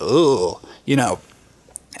said, "Ooh, you know."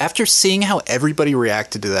 After seeing how everybody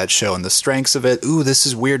reacted to that show and the strengths of it, ooh, this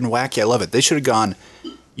is weird and wacky, I love it. They should have gone,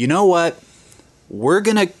 you know what? We're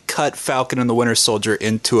going to cut Falcon and the Winter Soldier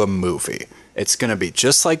into a movie. It's going to be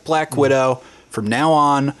just like Black Widow. From now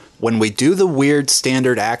on, when we do the weird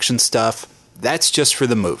standard action stuff, that's just for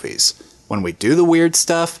the movies. When we do the weird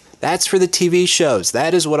stuff, that's for the TV shows.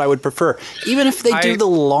 That is what I would prefer. Even if they do the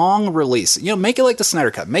long release, you know, make it like the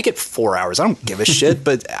Snyder Cut. Make it 4 hours. I don't give a shit,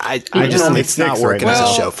 but I just think it's not working as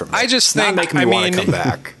a show for me. I just think, not making me want to come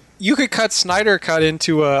back. You could cut Snyder Cut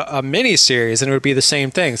into a mini series and it would be the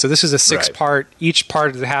same thing. So this is a 6-part, each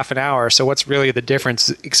part is a half an hour. So what's really the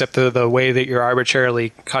difference except the way that you're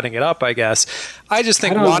arbitrarily cutting it up, I guess. I just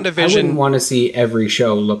think WandaVision... I wouldn't want to see every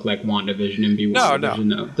show look like WandaVision and be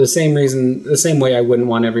WandaVision, though. The same way I wouldn't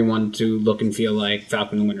want everyone to look and feel like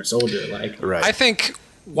Falcon and Winter Soldier. Right. I think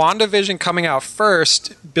WandaVision coming out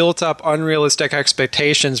first built up unrealistic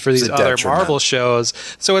expectations for these other Marvel shows.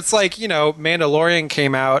 So it's like, you know, Mandalorian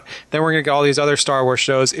came out, then we're going to get all these other Star Wars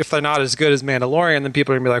shows. If they're not as good as Mandalorian, then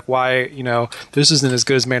people are going to be like, why, you know, this isn't as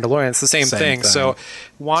good as Mandalorian. It's the same thing. So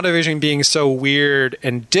WandaVision being so weird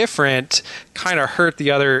and different kind of hurt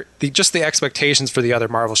the expectations for the other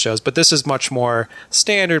Marvel shows. But this is much more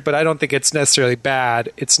standard, but I don't think it's necessarily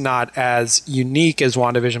bad. It's not as unique as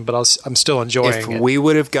WandaVision, but I'm still enjoying it. If we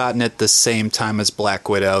would have gotten it the same time as Black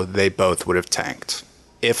Widow, they both would have tanked.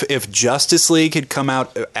 If Justice League had come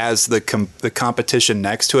out as the competition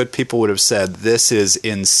next to it, people would have said, "This is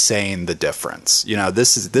insane." The difference, you know,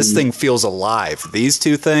 this thing feels alive. These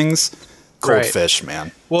two things, cold fish,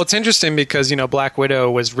 man. Well, it's interesting because, you know, Black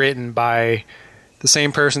Widow was written by the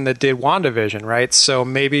same person that did WandaVision, right? So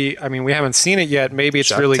maybe, I mean, we haven't seen it yet. Maybe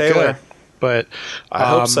it's really good, but I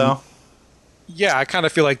hope so. Yeah, I kind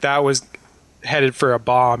of feel like that was headed for a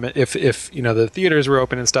bomb if you know, the theaters were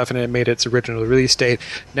open and stuff and it made its original release date.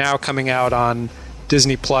 Now coming out on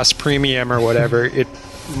Disney Plus Premium or whatever, it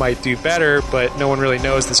might do better, but no one really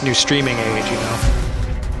knows this new streaming age, you know.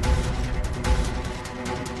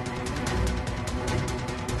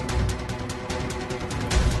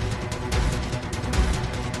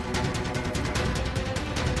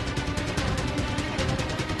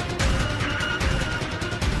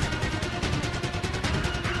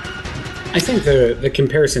 I think the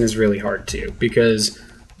comparison is really hard too, because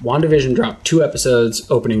WandaVision dropped 2 episodes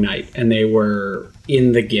opening night and they were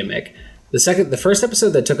in the gimmick. The first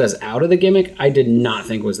episode that took us out of the gimmick, I did not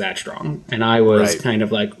think was that strong. And I was kind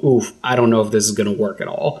of like, oof, I don't know if this is going to work at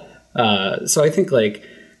all. So I think, like,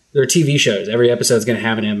 there are TV shows. Every episode is going to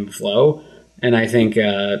have an ebb and flow. And I think,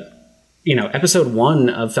 you know, episode 1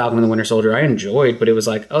 of Falcon and the Winter Soldier, I enjoyed, but it was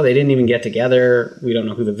like, oh, they didn't even get together. We don't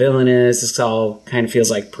know who the villain is. This all kind of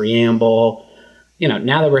feels like preamble. You know,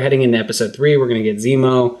 now that we're heading into episode 3, we're going to get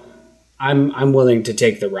Zemo. I'm willing to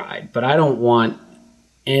take the ride, but I don't want,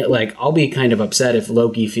 like, I'll be kind of upset if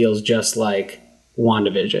Loki feels just like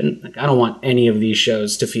WandaVision. Like, I don't want any of these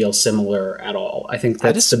shows to feel similar at all. I think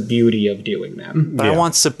that's the beauty of doing them. But I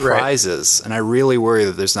want surprises, and I really worry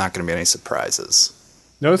that there's not going to be any surprises.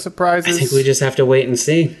 No surprises. I think we just have to wait and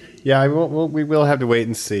see. Yeah, we will have to wait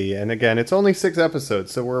and see. And again, it's only 6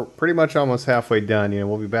 episodes, so we're pretty much almost halfway done.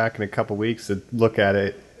 We'll be back in a couple weeks to look at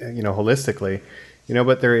it, holistically.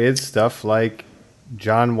 But there is stuff like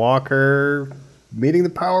John Walker meeting the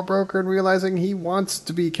power broker and realizing he wants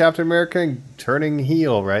to be Captain America and turning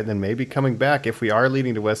heel, right? And then maybe coming back. If we are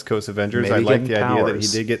leading to West Coast Avengers, I like the idea that he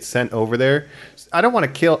did get sent over there. I don't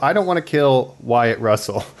want to kill Wyatt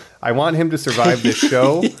Russell. I want him to survive this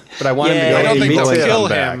show, but I want him to go. I don't think they'll kill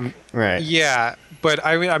back. him. Right. Yeah. But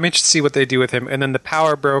I'm interested to see what they do with him. And then the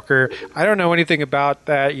power broker, I don't know anything about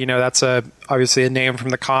that. That's obviously a name from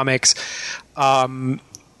the comics.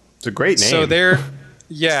 It's a great name. So they're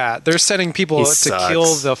sending people to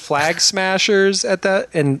kill the Flag Smashers at that,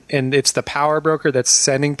 and it's the power broker that's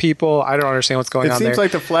sending people. I don't understand what's going on there. It seems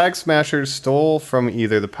like the Flag Smashers stole from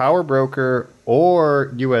either the power broker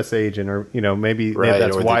or U.S. agent, or maybe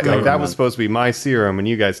that's why that was supposed to be my serum, and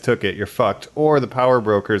you guys took it. You're fucked. Or the power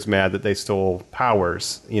broker's mad that they stole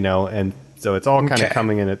powers, and so it's all kind of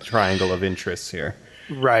coming in a triangle of interests here.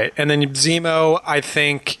 Right, and then Zemo, I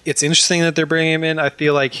think it's interesting that they're bringing him in. I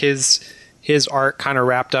feel like his arc kind of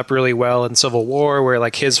wrapped up really well in Civil War, where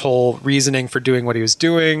like his whole reasoning for doing what he was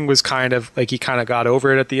doing was kind of like he kind of got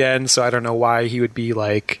over it at the end. So I don't know why he would be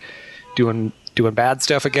like doing bad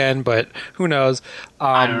stuff again, but who knows?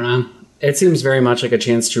 I don't know. It seems very much like a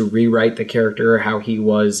chance to rewrite the character how he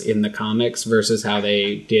was in the comics versus how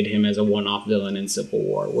they did him as a one-off villain in Civil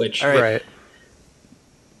War, which... Right.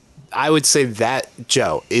 I would say that,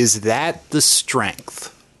 Joe, is that the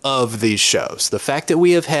strength of these shows? The fact that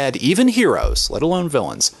we have had even heroes, let alone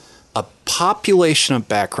villains, a population of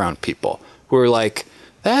background people who are like,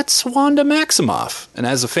 that's Wanda Maximoff. And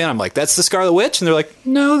as a fan, I'm like, that's the Scarlet Witch? And they're like,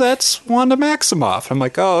 no, that's Wanda Maximoff. I'm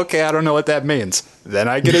like, oh, okay, I don't know what that means. Then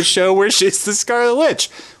I get a show where she's the Scarlet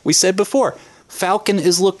Witch. We said before, Falcon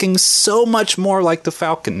is looking so much more like the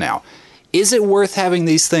Falcon now. Is it worth having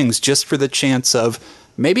these things just for the chance of,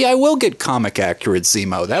 maybe I will get comic accurate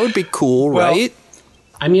Zemo? That would be cool, right?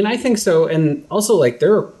 I mean, I think so. And also, like,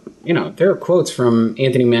 there are quotes from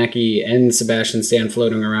Anthony Mackie and Sebastian Stan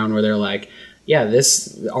floating around where they're like, yeah,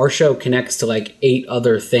 our show connects to like 8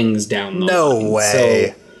 other things down the line. No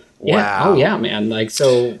way. So, yeah. Wow. Oh yeah, man. Like,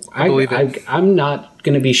 so I'm not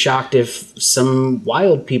going to be shocked if some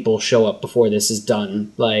wild people show up before this is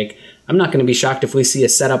done. Like, I'm not going to be shocked if we see a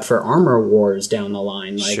setup for Armor Wars down the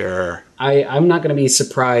line. Like, sure. I'm not going to be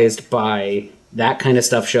surprised by that kind of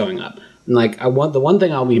stuff showing up. And like, the one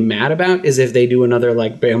thing I'll be mad about is if they do another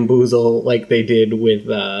like bamboozle like they did with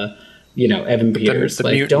Evan Peters. The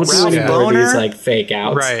like, don't do any more of these like fake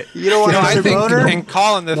outs. Right. You don't want I another think, boner? and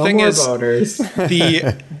Colin, the No thing more is, boners.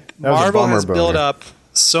 the Marvel has boner. built up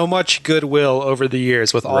so much goodwill over the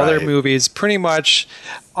years with all their Right. movies. Pretty much,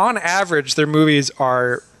 on average, their movies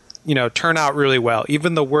are, turn out really well.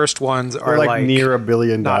 Even the worst ones are like near $1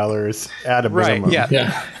 billion at a minimum. Right,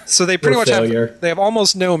 yeah. So they pretty much failure. have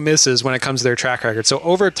almost no misses when it comes to their track record. So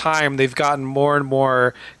over time, they've gotten more and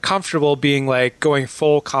more comfortable being like going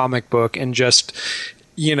full comic book and just,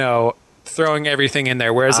 throwing everything in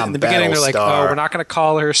there. Whereas in the beginning, they're like, Battlestar. oh, we're not going to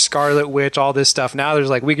call her Scarlet Witch, all this stuff. Now there's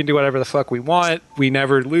like, we can do whatever the fuck we want. We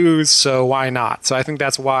never lose, so why not? So I think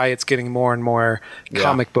that's why it's getting more and more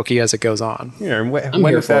comic booky as it goes on. Yeah, and when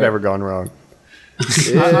here has for that it. ever gone wrong?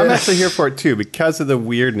 I'm actually here for it too because of the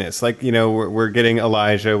weirdness. Like, we're getting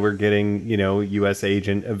Elijah, we're getting, U.S.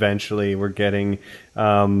 agent eventually, we're getting,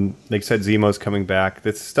 like I said, Zemo's coming back.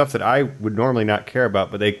 That's stuff that I would normally not care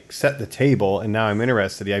about, but they set the table, and now I'm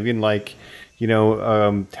interested. I even like,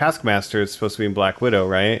 Taskmaster is supposed to be in Black Widow,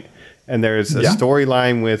 right? And there's a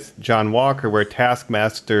storyline with John Walker where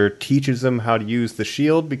Taskmaster teaches him how to use the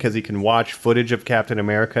shield because he can watch footage of Captain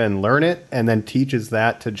America and learn it, and then teaches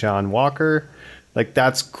that to John Walker. Like,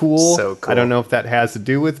 that's cool. So cool. I don't know if that has to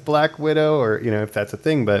do with Black Widow or, if that's a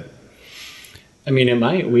thing, but... I mean, it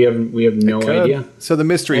might. We have no idea. So the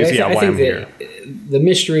mystery is, why I'm here. The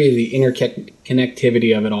mystery, the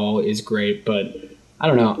interconnectivity of it all is great, but I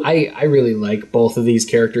don't know. I really like both of these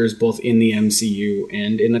characters, both in the MCU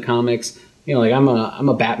and in the comics. Like, I'm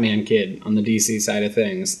a Batman kid on the DC side of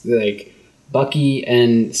things. Like, Bucky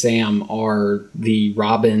and Sam are the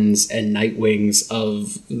Robins and Nightwings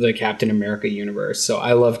of the Captain America universe. So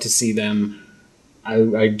I love to see them.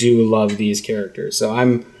 I do love these characters. So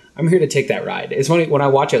I'm here to take that ride. It's funny when I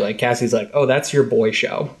watch it, like, Cassie's like, oh, that's your boy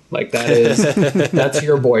show. Like, that's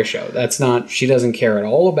your boy show. That's not, she doesn't care at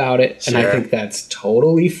all about it. And I think that's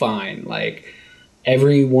totally fine. Like,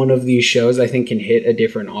 every one of these shows I think can hit a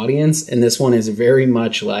different audience, and this one is very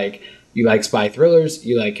much like, you like spy thrillers,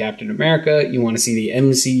 you like Captain America, you want to see the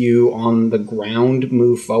MCU on the ground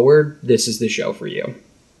move forward, this is the show for you.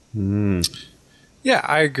 Yeah,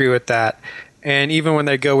 I agree with that. And even when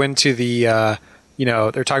they go into the,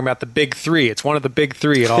 they're talking about the big three. It's one of the big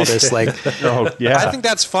three and all this. Like, Oh, yeah. I think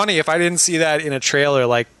that's funny. If I didn't see that in a trailer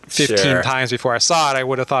like 15 times before I saw it, I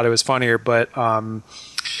would have thought it was funnier. But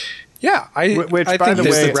yeah, Which, I by think the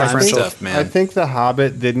there's way, the time referential. stuff, man. I think The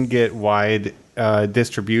Hobbit didn't get wide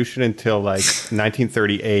distribution until like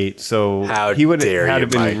 1938. So How he would dare have you,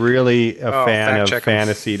 been Mike. really a fan fact of check him.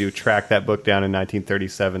 fantasy to track that book down in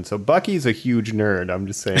 1937. So Bucky's a huge nerd. I'm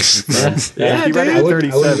just saying. Yeah, he read it I in wouldn't be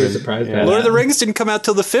 37. surprised by Yeah. that. Lord of the Rings didn't come out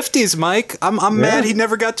till the 50s, Mike. I'm mad he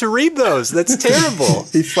never got to read those. That's terrible.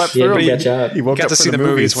 He slept Yeah, through but them. catch up. He woke Got up to for see the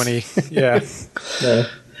movies when yeah.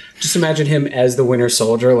 Just imagine him as the Winter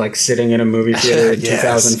Soldier, like sitting in a movie theater in Yes,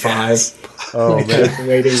 2005. Oh, like, man.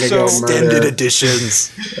 waiting to So- go Extended murder.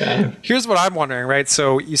 editions. Here's what I'm wondering, right?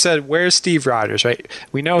 So you said, where's Steve Rogers, right?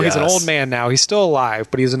 We know he's an Yes. old man now. He's still alive,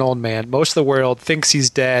 but he's an old man. Most of the world thinks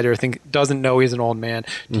he's dead or doesn't know he's an old man.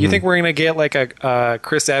 Do you think we're going to get like a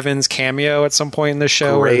Chris Evans cameo at some point in the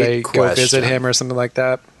show where Great they go visit question. him or something like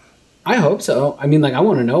that? I hope so. I mean, like, I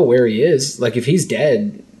want to know where he is. Like, if he's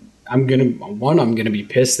dead, I'm gonna be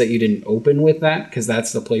pissed that you didn't open with that, because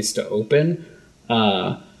that's the place to open.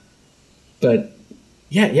 But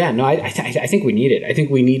no, I think we need it. I think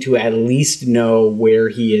we need to at least know where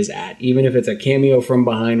he is at, even if it's a cameo from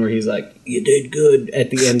behind where he's like, "You did good" at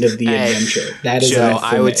the end of the adventure. That is Joe, enough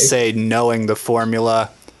for I would me. say, knowing the formula,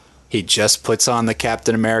 he just puts on the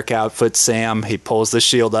Captain America outfit, Sam. He pulls the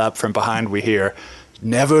shield up from behind. We hear,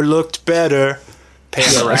 "Never looked better."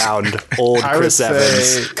 Pan around, old I would Chris say-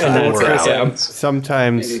 Evans. And Cut that's we're Chris out. Evans.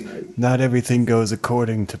 Sometimes not everything goes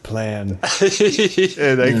according to plan. And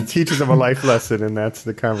it teaches them a life lesson, and that's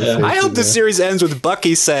the conversation. I hope the series ends with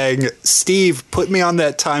Bucky saying, "Steve, put me on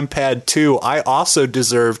that time pad too. I also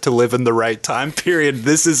deserve to live in the right time period.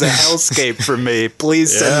 This is a hellscape for me.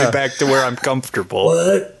 Please send Yeah. me back to where I'm comfortable."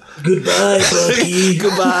 What? Goodbye, Bucky.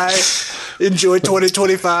 Goodbye. Enjoy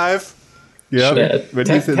 2025. Yep. Yeah, But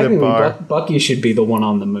he's in the technically, bar. Bucky should be the one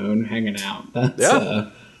on the moon hanging out.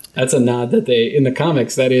 That's a nod that they, in the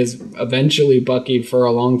comics, that is eventually Bucky for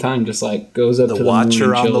a long time, just like goes up The to the Watcher moon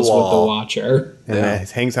and on the chills with the wall. Watcher. And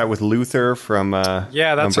hangs out with Luther from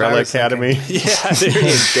Yeah, that's what I Umbrella was thinking. Academy. Yeah, there he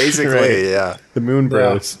is, basically, Right. yeah. The Moon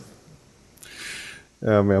Bros.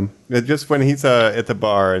 Oh man! Just when he's at the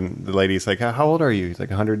bar and the lady's like, "How old are you?" He's like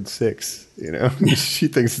 106. You know, she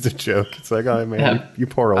thinks it's a joke. It's like, "Oh man, Yeah. you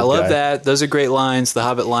poor old I love guy." that. Those are great lines. The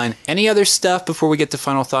Hobbit line. Any other stuff before we get to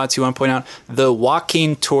final thoughts you want to point out? The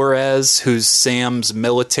Joaquin Torres, who's Sam's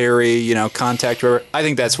military, contact. I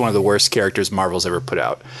think that's one of the worst characters Marvel's ever put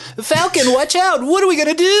out. Falcon, watch out! What are we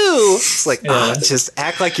gonna do? It's like, just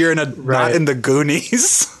act like you're not in the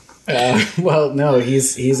Goonies. Well, no,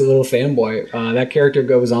 he's a little fanboy. That character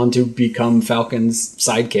goes on to become Falcon's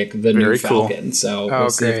sidekick, the new Very cool. Falcon. So we'll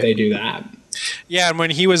see if great. they do that. Yeah, and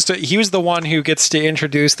when he was the one who gets to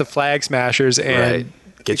introduce the Flag Smashers and Right.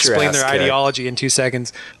 Get your explain ass their kicked. ideology in 2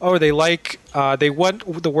 seconds. Oh, they want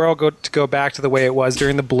the world to go back to the way it was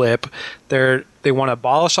during the blip. They want to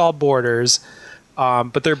abolish all borders,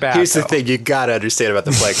 but they're bad. Here's the though. thing you gotta understand about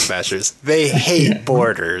the Flag Smashers. They hate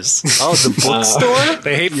borders. Oh, the bookstore?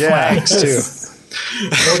 They hate flags too.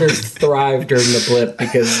 Borders thrived during the blip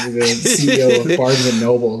because the CEO of Barnes and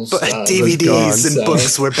Nobles But was DVDs gone, and so-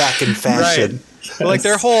 books were back in fashion. But, like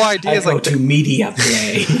their whole idea I is go like to media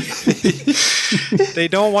play. they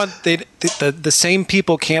don't want the same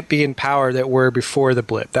people can't be in power that were before the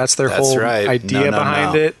blip. That's their That's whole right. idea No,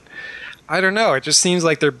 behind no. it. I don't know. It just seems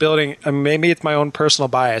like they're building. Maybe it's my own personal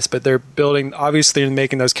bias, but they're building. Obviously, they're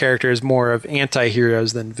making those characters more of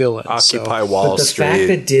anti-heroes than villains. Occupy so. Wall But the Street. fact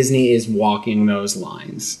that Disney is walking those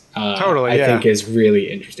lines, Totally, I yeah. think is really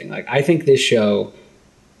interesting. Like, I think this show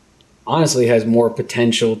honestly has more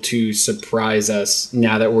potential to surprise us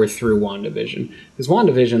now that we're through WandaVision. Because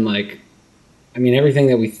WandaVision, everything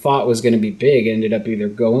that we thought was going to be big ended up either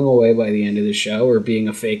going away by the end of the show or being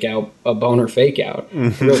a boner fake out, a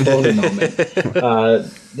real boner moment.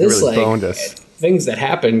 This really boned us. things that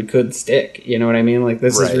happen could stick. You know what I mean? Like,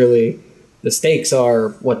 this Right. is really, the stakes are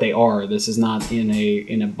what they are. This is not in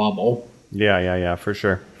a bubble. Yeah, for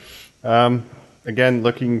sure. Again,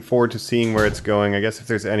 looking forward to seeing where it's going. I guess if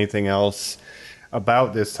there's anything else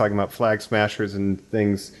about this, talking about Flag Smashers and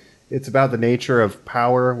things, it's about the nature of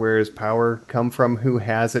power. Where does power come from? Who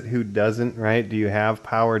has it? Who doesn't? Right? Do you have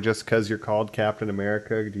power just because you're called Captain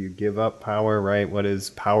America? Do you give up power? Right? What is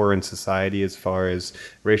power in society as far as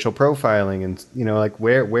racial profiling and like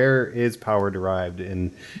where is power derived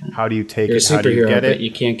and how do you take You're it? a How do you superhero, get but it?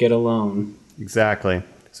 you can't get alone. Exactly.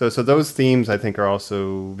 So those themes I think are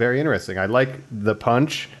also very interesting. I like the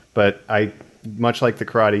punch, but much like the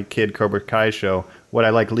Karate Kid Cobra Kai show, what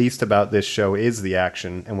I like least about this show is the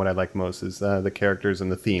action, and what I like most is the characters and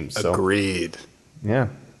the themes. So, Agreed. Yeah.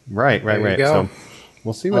 Right. Go. So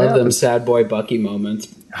we'll see what All of them happens. sad boy Bucky moments.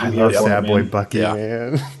 I love sad boy Bucky, Yeah.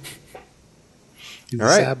 man. He's All a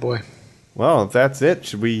right. sad boy. Well, that's it.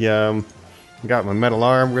 Should we got my metal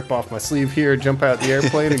arm, rip off my sleeve here, jump out the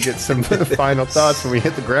airplane, and get some final thoughts when we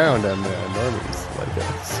hit the ground on normies like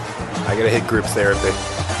us? I gotta hit group therapy.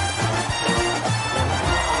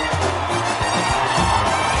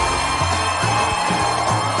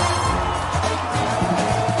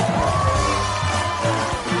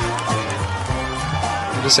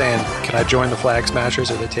 I'm just saying, can I join the Flag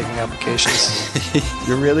Smashers? Are they taking applications?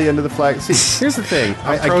 You're really into the flag. See, here's the thing.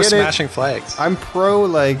 I'm I pro get smashing it. flags. I'm pro,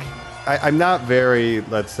 I'm not very,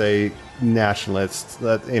 let's say, nationalist.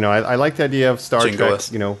 I like the idea of Star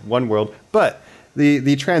Jingoist. Trek, one world. But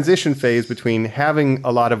the transition phase between having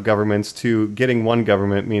a lot of governments to getting one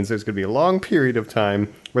government means there's going to be a long period of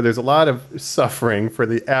time where there's a lot of suffering for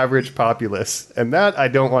the average populace. And that I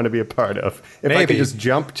don't want to be a part of. If I Maybe. could just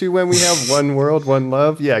jump to when we have one world, one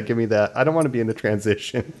love, yeah, give me that. I don't want to be in the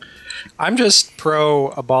transition. I'm just pro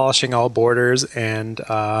abolishing all borders and,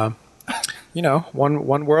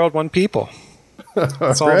 one world, one people.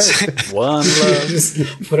 That's all I'm Right. saying. One love.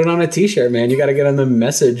 Just put it on a T-shirt, man. You got to get on the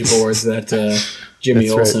message boards that Jimmy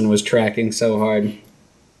That's right. Olsen was tracking so hard.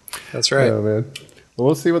 That's right. Oh, man. Well,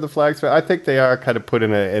 we'll see what the flags. I think they are kind of put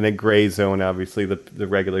in a gray zone. Obviously, the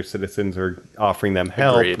regular citizens are offering them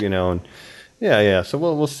help, Agreed. and yeah. So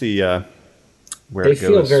we'll see where They it goes.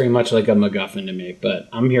 feel very much like a MacGuffin to me, but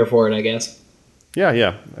I'm here for it, I guess. Yeah.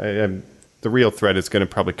 The real threat is going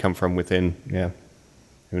to probably come from within. Yeah.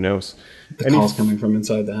 Who knows? The call's coming from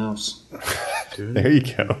inside the house. There you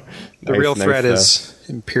go. The real threat is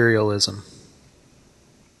imperialism.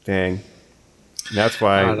 Dang. And that's I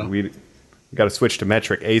why don't know. we got to switch to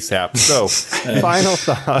metric ASAP. So, final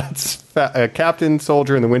thoughts. Captain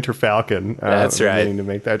Soldier and the Winter Falcon. That's I'm right. meaning to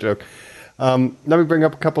make that joke. Let me bring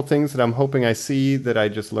up a couple things that I'm hoping I see that I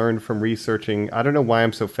just learned from researching. I don't know why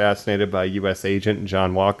I'm so fascinated by U.S. Agent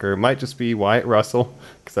John Walker. It might just be Wyatt Russell,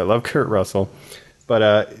 because I love Kurt Russell.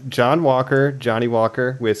 But John Walker, Johnny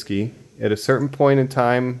Walker, whiskey, at a certain point in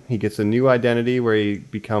time, he gets a new identity where he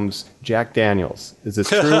becomes Jack Daniels. Is this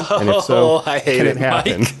true? And if so, I hate can it, it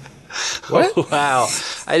happen? Mike. What? Wow.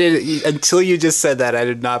 I didn't until you just said that. I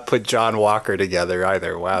did not put John Walker together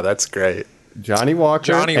either. Wow, that's great. Johnny Walker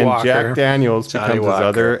Johnny and Walker. Jack Daniels Johnny becomes Walker. his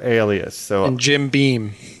other alias. So And Jim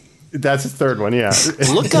Beam. that's his third one, yeah.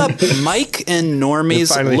 Look up Mike and Normies.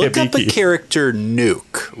 And finally Look hit up a Beaky. character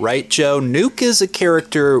Nuke, right, Joe? Nuke is a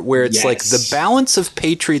character where it's like the Yes. balance of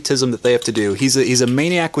patriotism that they have to do. He's a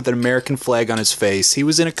maniac with an American flag on his face. He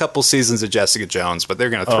was in a couple seasons of Jessica Jones, but they're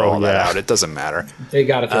going to throw Oh, all that yeah. out. It doesn't matter. They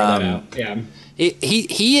got to throw that out. Yeah.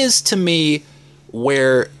 He is to me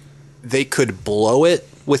where they could blow it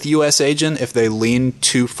with U.S. Agent if they lean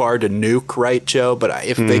too far to Nuke, right, Joe? But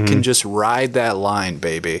if they can just ride that line,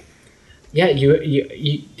 baby. Yeah,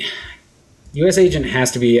 U.S. Agent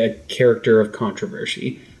has to be a character of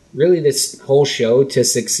controversy. Really, this whole show, to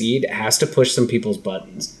succeed, has to push some people's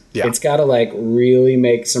buttons. Yeah. It's got to really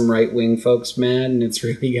make some right-wing folks mad, and it's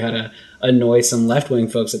really got to annoy some left-wing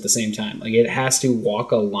folks at the same time. It has to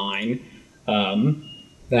walk a line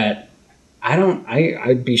that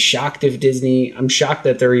I'd be shocked if Disney. I'm shocked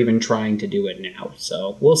that they're even trying to do it now.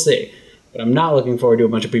 So we'll see. But I'm not looking forward to a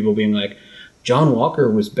bunch of people being like, John Walker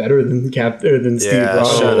was better than Steve Yeah,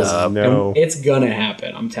 Rogers. shut up. No. And it's gonna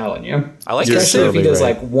happen. I'm telling you. I like Especially if he totally does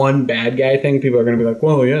right. one bad guy thing. People are gonna be like,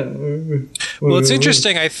 "Well, yeah." Well, it's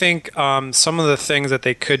interesting. I think some of the things that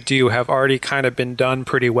they could do have already kind of been done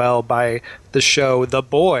pretty well by the show The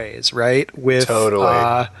Boys, right? With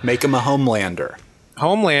Totally. Make him a Homelander.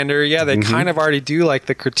 Homelander, yeah, they kind of already do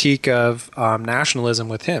the critique of nationalism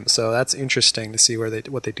with him. So that's interesting to see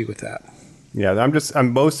what they do with that. Yeah,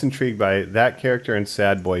 I'm most intrigued by that character and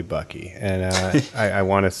Sad Boy Bucky, and I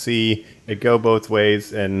want to see it go both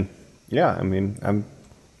ways. And yeah, I mean,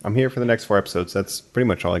 I'm here for the next 4 episodes. That's pretty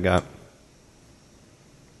much all I got.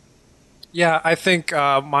 Yeah, I think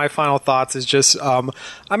my final thoughts is just I'm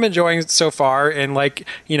enjoying it so far, and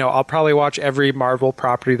I'll probably watch every Marvel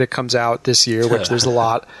property that comes out this year, which there's a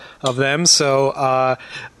lot of them. So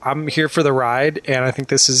I'm here for the ride, and I think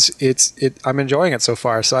this is I'm enjoying it so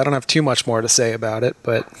far. So I don't have too much more to say about it,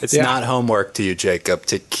 but it's not homework to you, Jacob,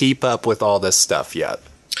 to keep up with all this stuff yet.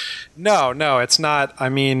 No, it's not. I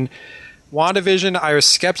mean, WandaVision, I was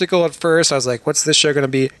skeptical at first. I was like, what's this show going to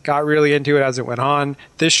be? Got really into it as it went on.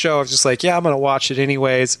 This show, I was just like, yeah, I'm going to watch it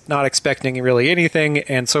anyways, not expecting really anything.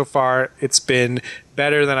 And so far, it's been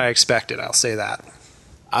better than I expected. I'll say that.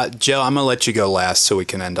 Joe, I'm going to let you go last so we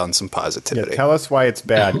can end on some positivity. Yeah, tell us why it's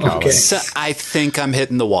bad, Colin. Okay. So I think I'm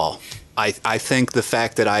hitting the wall. I think the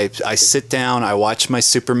fact that I sit down, I watch my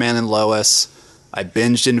Superman and Lois, I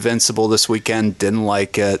binged Invincible this weekend, didn't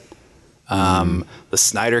like it. The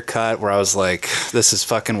Snyder Cut, where I was like, this is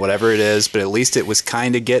fucking whatever it is, but at least it was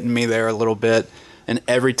kind of getting me there a little bit. And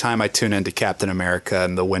every time I tune into Captain America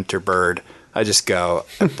and the Winter Bird, I just go,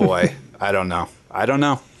 boy, I don't know. I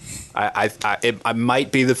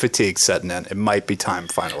might be the fatigue setting in. It might be time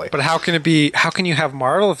finally. But how can it be? How can you have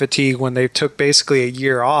Marvel fatigue when they took basically a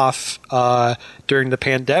year off during the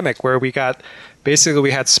pandemic, where we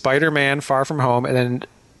had Spider-Man Far From Home, and then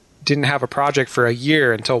didn't have a project for a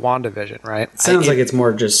year until WandaVision, right? Sounds like it's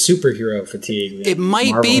more just superhero fatigue. It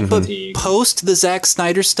might Marvel be, but fatigue. post the Zack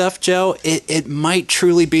Snyder stuff, Joe, it might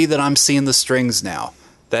truly be that I'm seeing the strings now.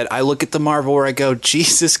 That I look at the Marvel where I go,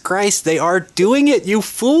 Jesus Christ, they are doing it, you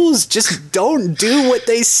fools. Just don't do what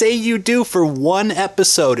they say you do for one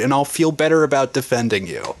episode, and I'll feel better about defending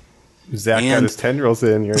you. Zach got his tendrils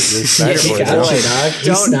in. You're Snyder boy.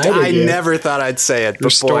 I never thought I'd say it,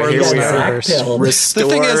 but boy, here we are. Restore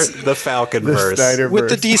the Falconverse. With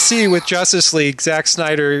the DC, with Justice League, Zack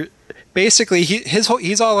Snyder, basically,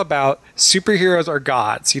 he's all about superheroes are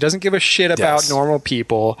gods. He doesn't give a shit about normal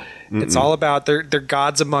people. It's all about they're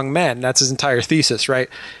gods among men. That's his entire thesis, right?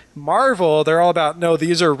 Marvel, they're all about, no,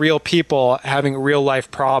 these are real people having real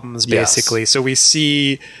life problems, basically. So we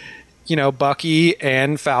see, Bucky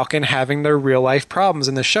and Falcon having their real life problems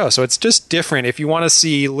in the show. So it's just different. If you want to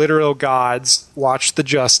see literal gods, watch the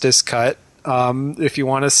Justice Cut. If you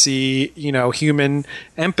want to see, human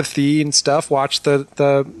empathy and stuff, watch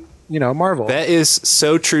the Marvel. That is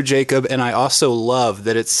so true, Jacob. And I also love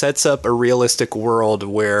that it sets up a realistic world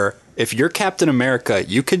where if you're Captain America,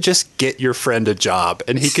 you can just get your friend a job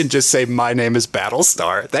and he can just say, my name is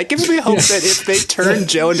Battlestar. That gives me hope that if they turn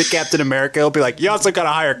Joe into Captain America, he'll be like, you also got to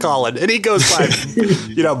hire Colin. And he goes by,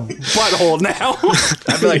 Butthole now.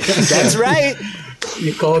 I'd be like, that's right.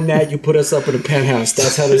 You call him that, you put us up in a penthouse.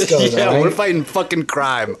 That's how this goes, yeah, all right? We're fighting fucking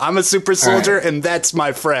crime. I'm a super soldier, and that's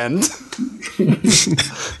my friend.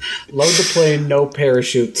 Load the plane, no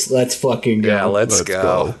parachutes. Let's fucking go. Yeah, let's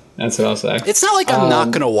go. That's what I'll say. It's not like I'm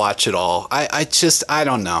not going to watch it all. I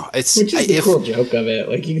don't know. It's which is the cool joke of it.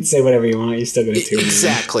 Like, you can say whatever you want. You're still going to tune in.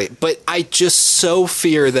 Exactly. But I just so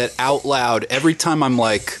fear that out loud, every time I'm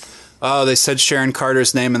like, oh, they said Sharon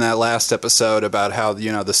Carter's name in that last episode about how,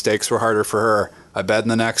 the stakes were harder for her. I bet in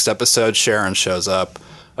the next episode, Sharon shows up.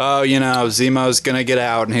 Oh, Zemo's going to get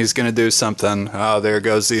out and he's going to do something. Oh, there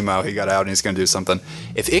goes Zemo. He got out and he's going to do something.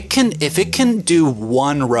 If it can do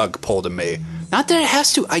one rug pull to me, not that it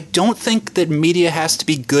has to. I don't think that media has to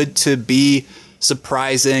be good to be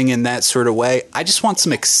surprising in that sort of way. I just want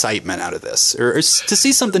some excitement out of this or to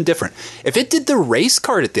see something different. If it did the race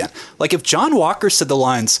card at the end, like if John Walker said the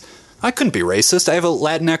lines, I couldn't be racist. I have a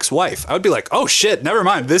Latinx wife. I would be like, oh shit, never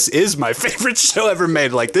mind. This is my favorite show ever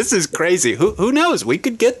made. Like, this is crazy. Who knows? We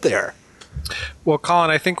could get there. Well, Colin,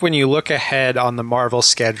 I think when you look ahead on the Marvel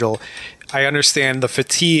schedule, I understand the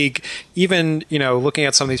fatigue, even, looking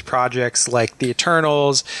at some of these projects like The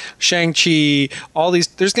Eternals, Shang-Chi, all these,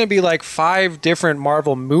 there's going to be like 5 different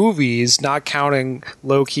Marvel movies, not counting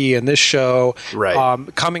Loki and this show,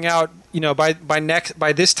 coming out,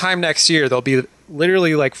 by this time next year, there'll be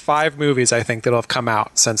literally like 5 movies, I think, that'll have come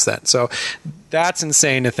out since then. So that's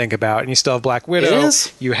insane to think about. And you still have Black Widow.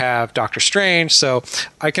 You have Doctor Strange. So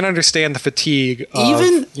I can understand the fatigue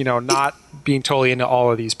of, not being totally into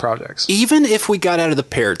all of these projects. Even if we got out of the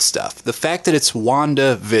paired stuff, the fact that it's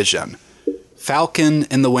WandaVision, Falcon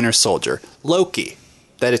and the Winter Soldier, Loki,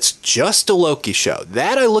 that it's just a Loki show,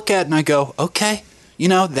 that I look at and I go, okay,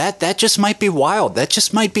 that just might be wild. That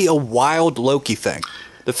just might be a wild Loki thing.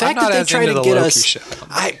 The fact that they try to get us,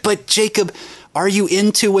 but Jacob, are you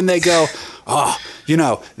into when they go, oh,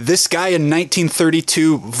 this guy in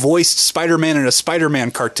 1932 voiced Spider-Man in a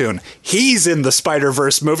Spider-Man cartoon. He's in the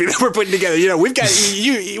Spider-Verse movie that we're putting together. We've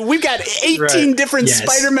got 18 different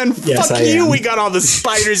Spider-Men. Yes, Fuck you. We got all the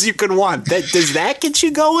spiders you could want. Does that get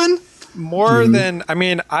you going? More than,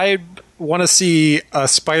 want to see a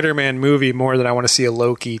Spider-Man movie more than I want to see a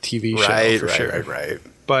Loki TV show. Right.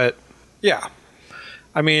 But yeah.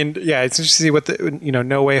 I mean, yeah, it's interesting to see what the,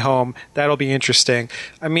 No Way Home, that'll be interesting.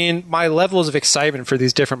 I mean, my levels of excitement for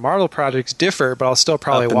these different Marvel projects differ, but I'll still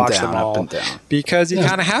probably watch them all because you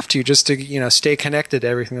kind of have to just to, stay connected to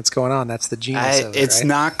everything that's going on. That's the genius of it, It's right?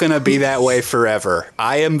 not going to be that way forever.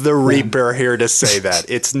 I am the Reaper here to say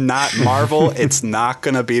that. It's not Marvel. It's not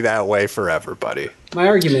going to be that way forever, buddy. My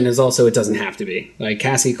argument is also it doesn't have to be. Like,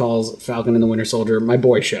 Cassie calls Falcon and the Winter Soldier my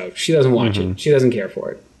boy show. She doesn't watch it. She doesn't care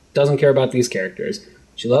for it. Doesn't care about these characters.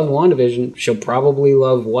 She loved WandaVision. She'll probably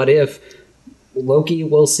love What If. Loki,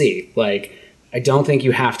 we'll see. Like, I don't think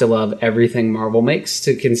you have to love everything Marvel makes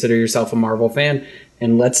to consider yourself a Marvel fan.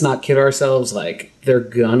 And let's not kid ourselves. Like, they're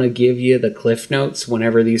gonna give you the cliff notes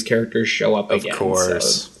whenever these characters show up again. Of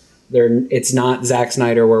course. So it's not Zack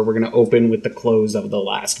Snyder where we're gonna open with the close of the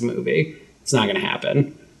last movie. It's not gonna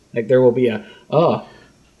happen. Like, there will be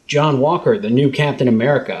John Walker, the new Captain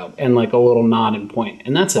America, and like a little nod and point,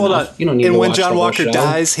 and that's enough. You don't need to watch when John the whole Walker show.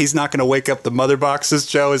 dies, he's not going to wake up the mother boxes,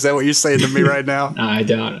 Joe. Is that what you're saying to me right now? No, I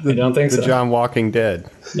don't. I don't think The so. John Walking Dead.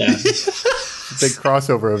 Yeah. Big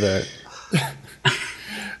crossover event.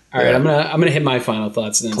 All right, I'm gonna hit my final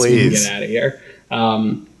thoughts and then so we can Please. get out of here.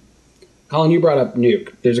 Colin, you brought up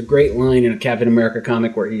Nuke. There's a great line in a Captain America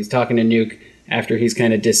comic where he's talking to Nuke after he's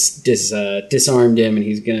kind of disarmed him, and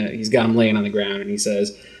he's got him laying on the ground, and he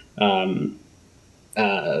says,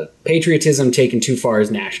 patriotism taken too far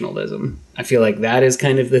is nationalism. I feel like that is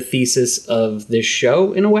kind of the thesis of this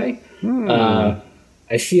show in a way.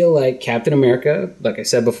 I feel like Captain America, like I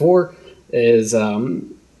said before, is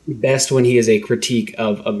best when he is a critique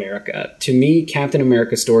of America. To me, Captain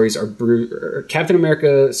America stories are Bruce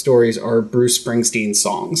Springsteen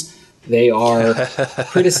songs. They are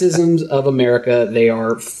criticisms of America. They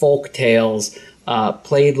are folk tales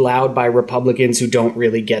played loud by Republicans who don't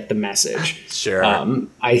really get the message. Sure.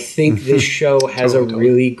 I think this show has a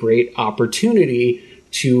really great opportunity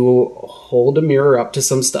to hold a mirror up to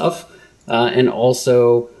some stuff and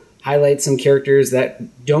also highlight some characters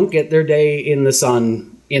that don't get their day in the sun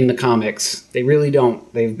in the comics. They really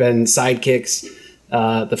don't. They've been sidekicks.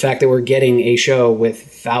 The fact that we're getting a show with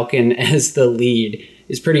Falcon as the lead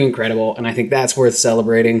is pretty incredible, and I think that's worth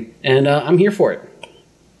celebrating, and I'm here for it.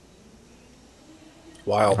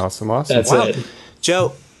 Wild. Awesome. That's Wow. it.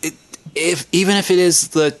 Joe, even if it is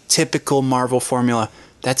the typical Marvel formula,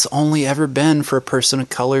 that's only ever been for a person of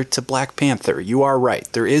color to Black Panther. You are right.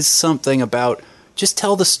 There is something about just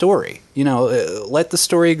tell the story. Let the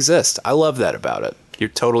story exist. I love that about it. You're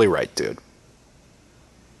totally right, dude.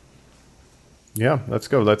 Yeah, let's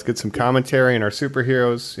go. Let's get some commentary on our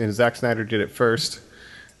superheroes. And Zack Snyder did it first.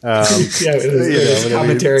 Yeah, it was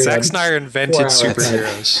commentary. Zack Snyder invented 4 hours.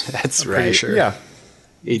 superheroes. That's I'm right. pretty sure. Yeah,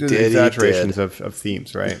 He the did. exaggerations of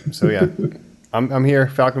themes, right? So yeah, I'm here,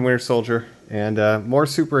 Falcon Winter Soldier, and more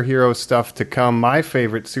superhero stuff to come. My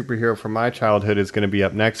favorite superhero from my childhood is going to be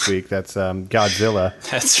up next week. That's Godzilla.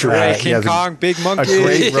 That's right. he King has Kong, Big A Monkey.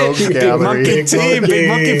 great rogues gallery. Monkey team, big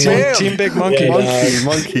monkey tail. Team Big Monkey. Yeah,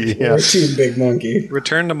 Monkey. Yeah. We're Team Big Monkey.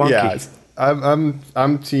 Return to Monkey. Yeah,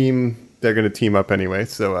 I'm team. They're going to team up anyway,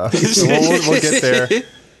 so we'll get there.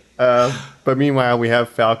 But meanwhile, we have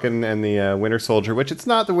Falcon and the Winter Soldier, which it's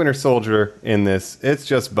not the Winter Soldier in this. It's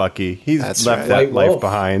just Bucky. He's That's left right. that White life Wolf.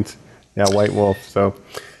 behind. Yeah, White Wolf. So,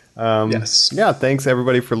 Yes. yeah, thanks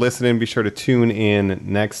everybody for listening. Be sure to tune in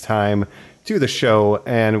next time to the show,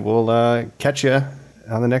 and we'll catch you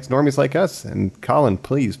on the next Normies Like Us. And Colin,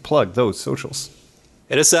 please plug those socials.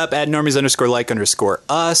 Hit us up at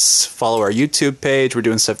normies_like_us. Follow our YouTube page. We're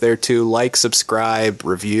doing stuff there too. Like, subscribe,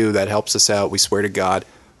 review. That helps us out. We swear to God.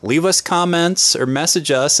 Leave us comments or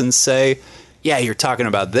message us and say, yeah, you're talking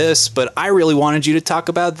about this, but I really wanted you to talk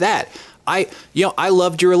about that. I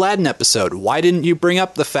loved your Aladdin episode. Why didn't you bring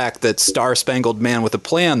up the fact that Star Spangled Man with a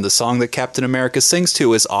Plan, the song that Captain America sings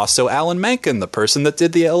to, is also Alan Menken, the person that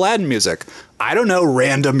did the Aladdin music? I don't know,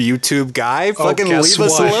 random YouTube guy. Fucking guess leave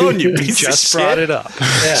us what? alone, you piece Just of shit. brought it up.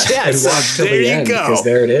 Yeah, And so watch till there the you end, go. because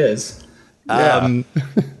there it is.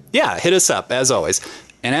 Yeah, hit us up, as always.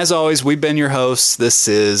 And as always, we've been your hosts. This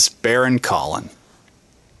is Baron Colin.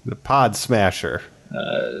 The Pod Smasher.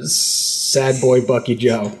 Sad boy Bucky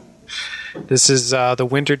Joe. This is the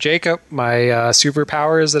Winter Jacob. My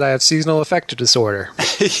superpower is that I have seasonal affective disorder.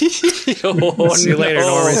 See you later,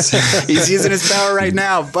 Normies. He's using his power right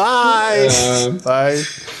now. Bye. Bye.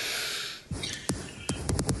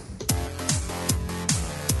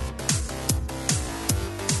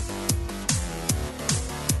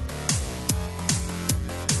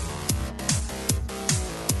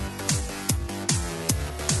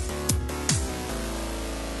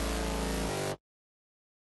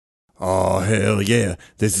 Oh, hell yeah.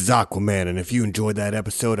 This is Aquaman, and if you enjoyed that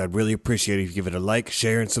episode, I'd really appreciate it if you give it a like,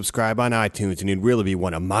 share, and subscribe on iTunes, and you'd really be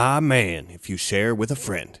one of my man if you share with a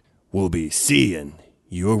friend. We'll be seeing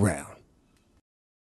you around.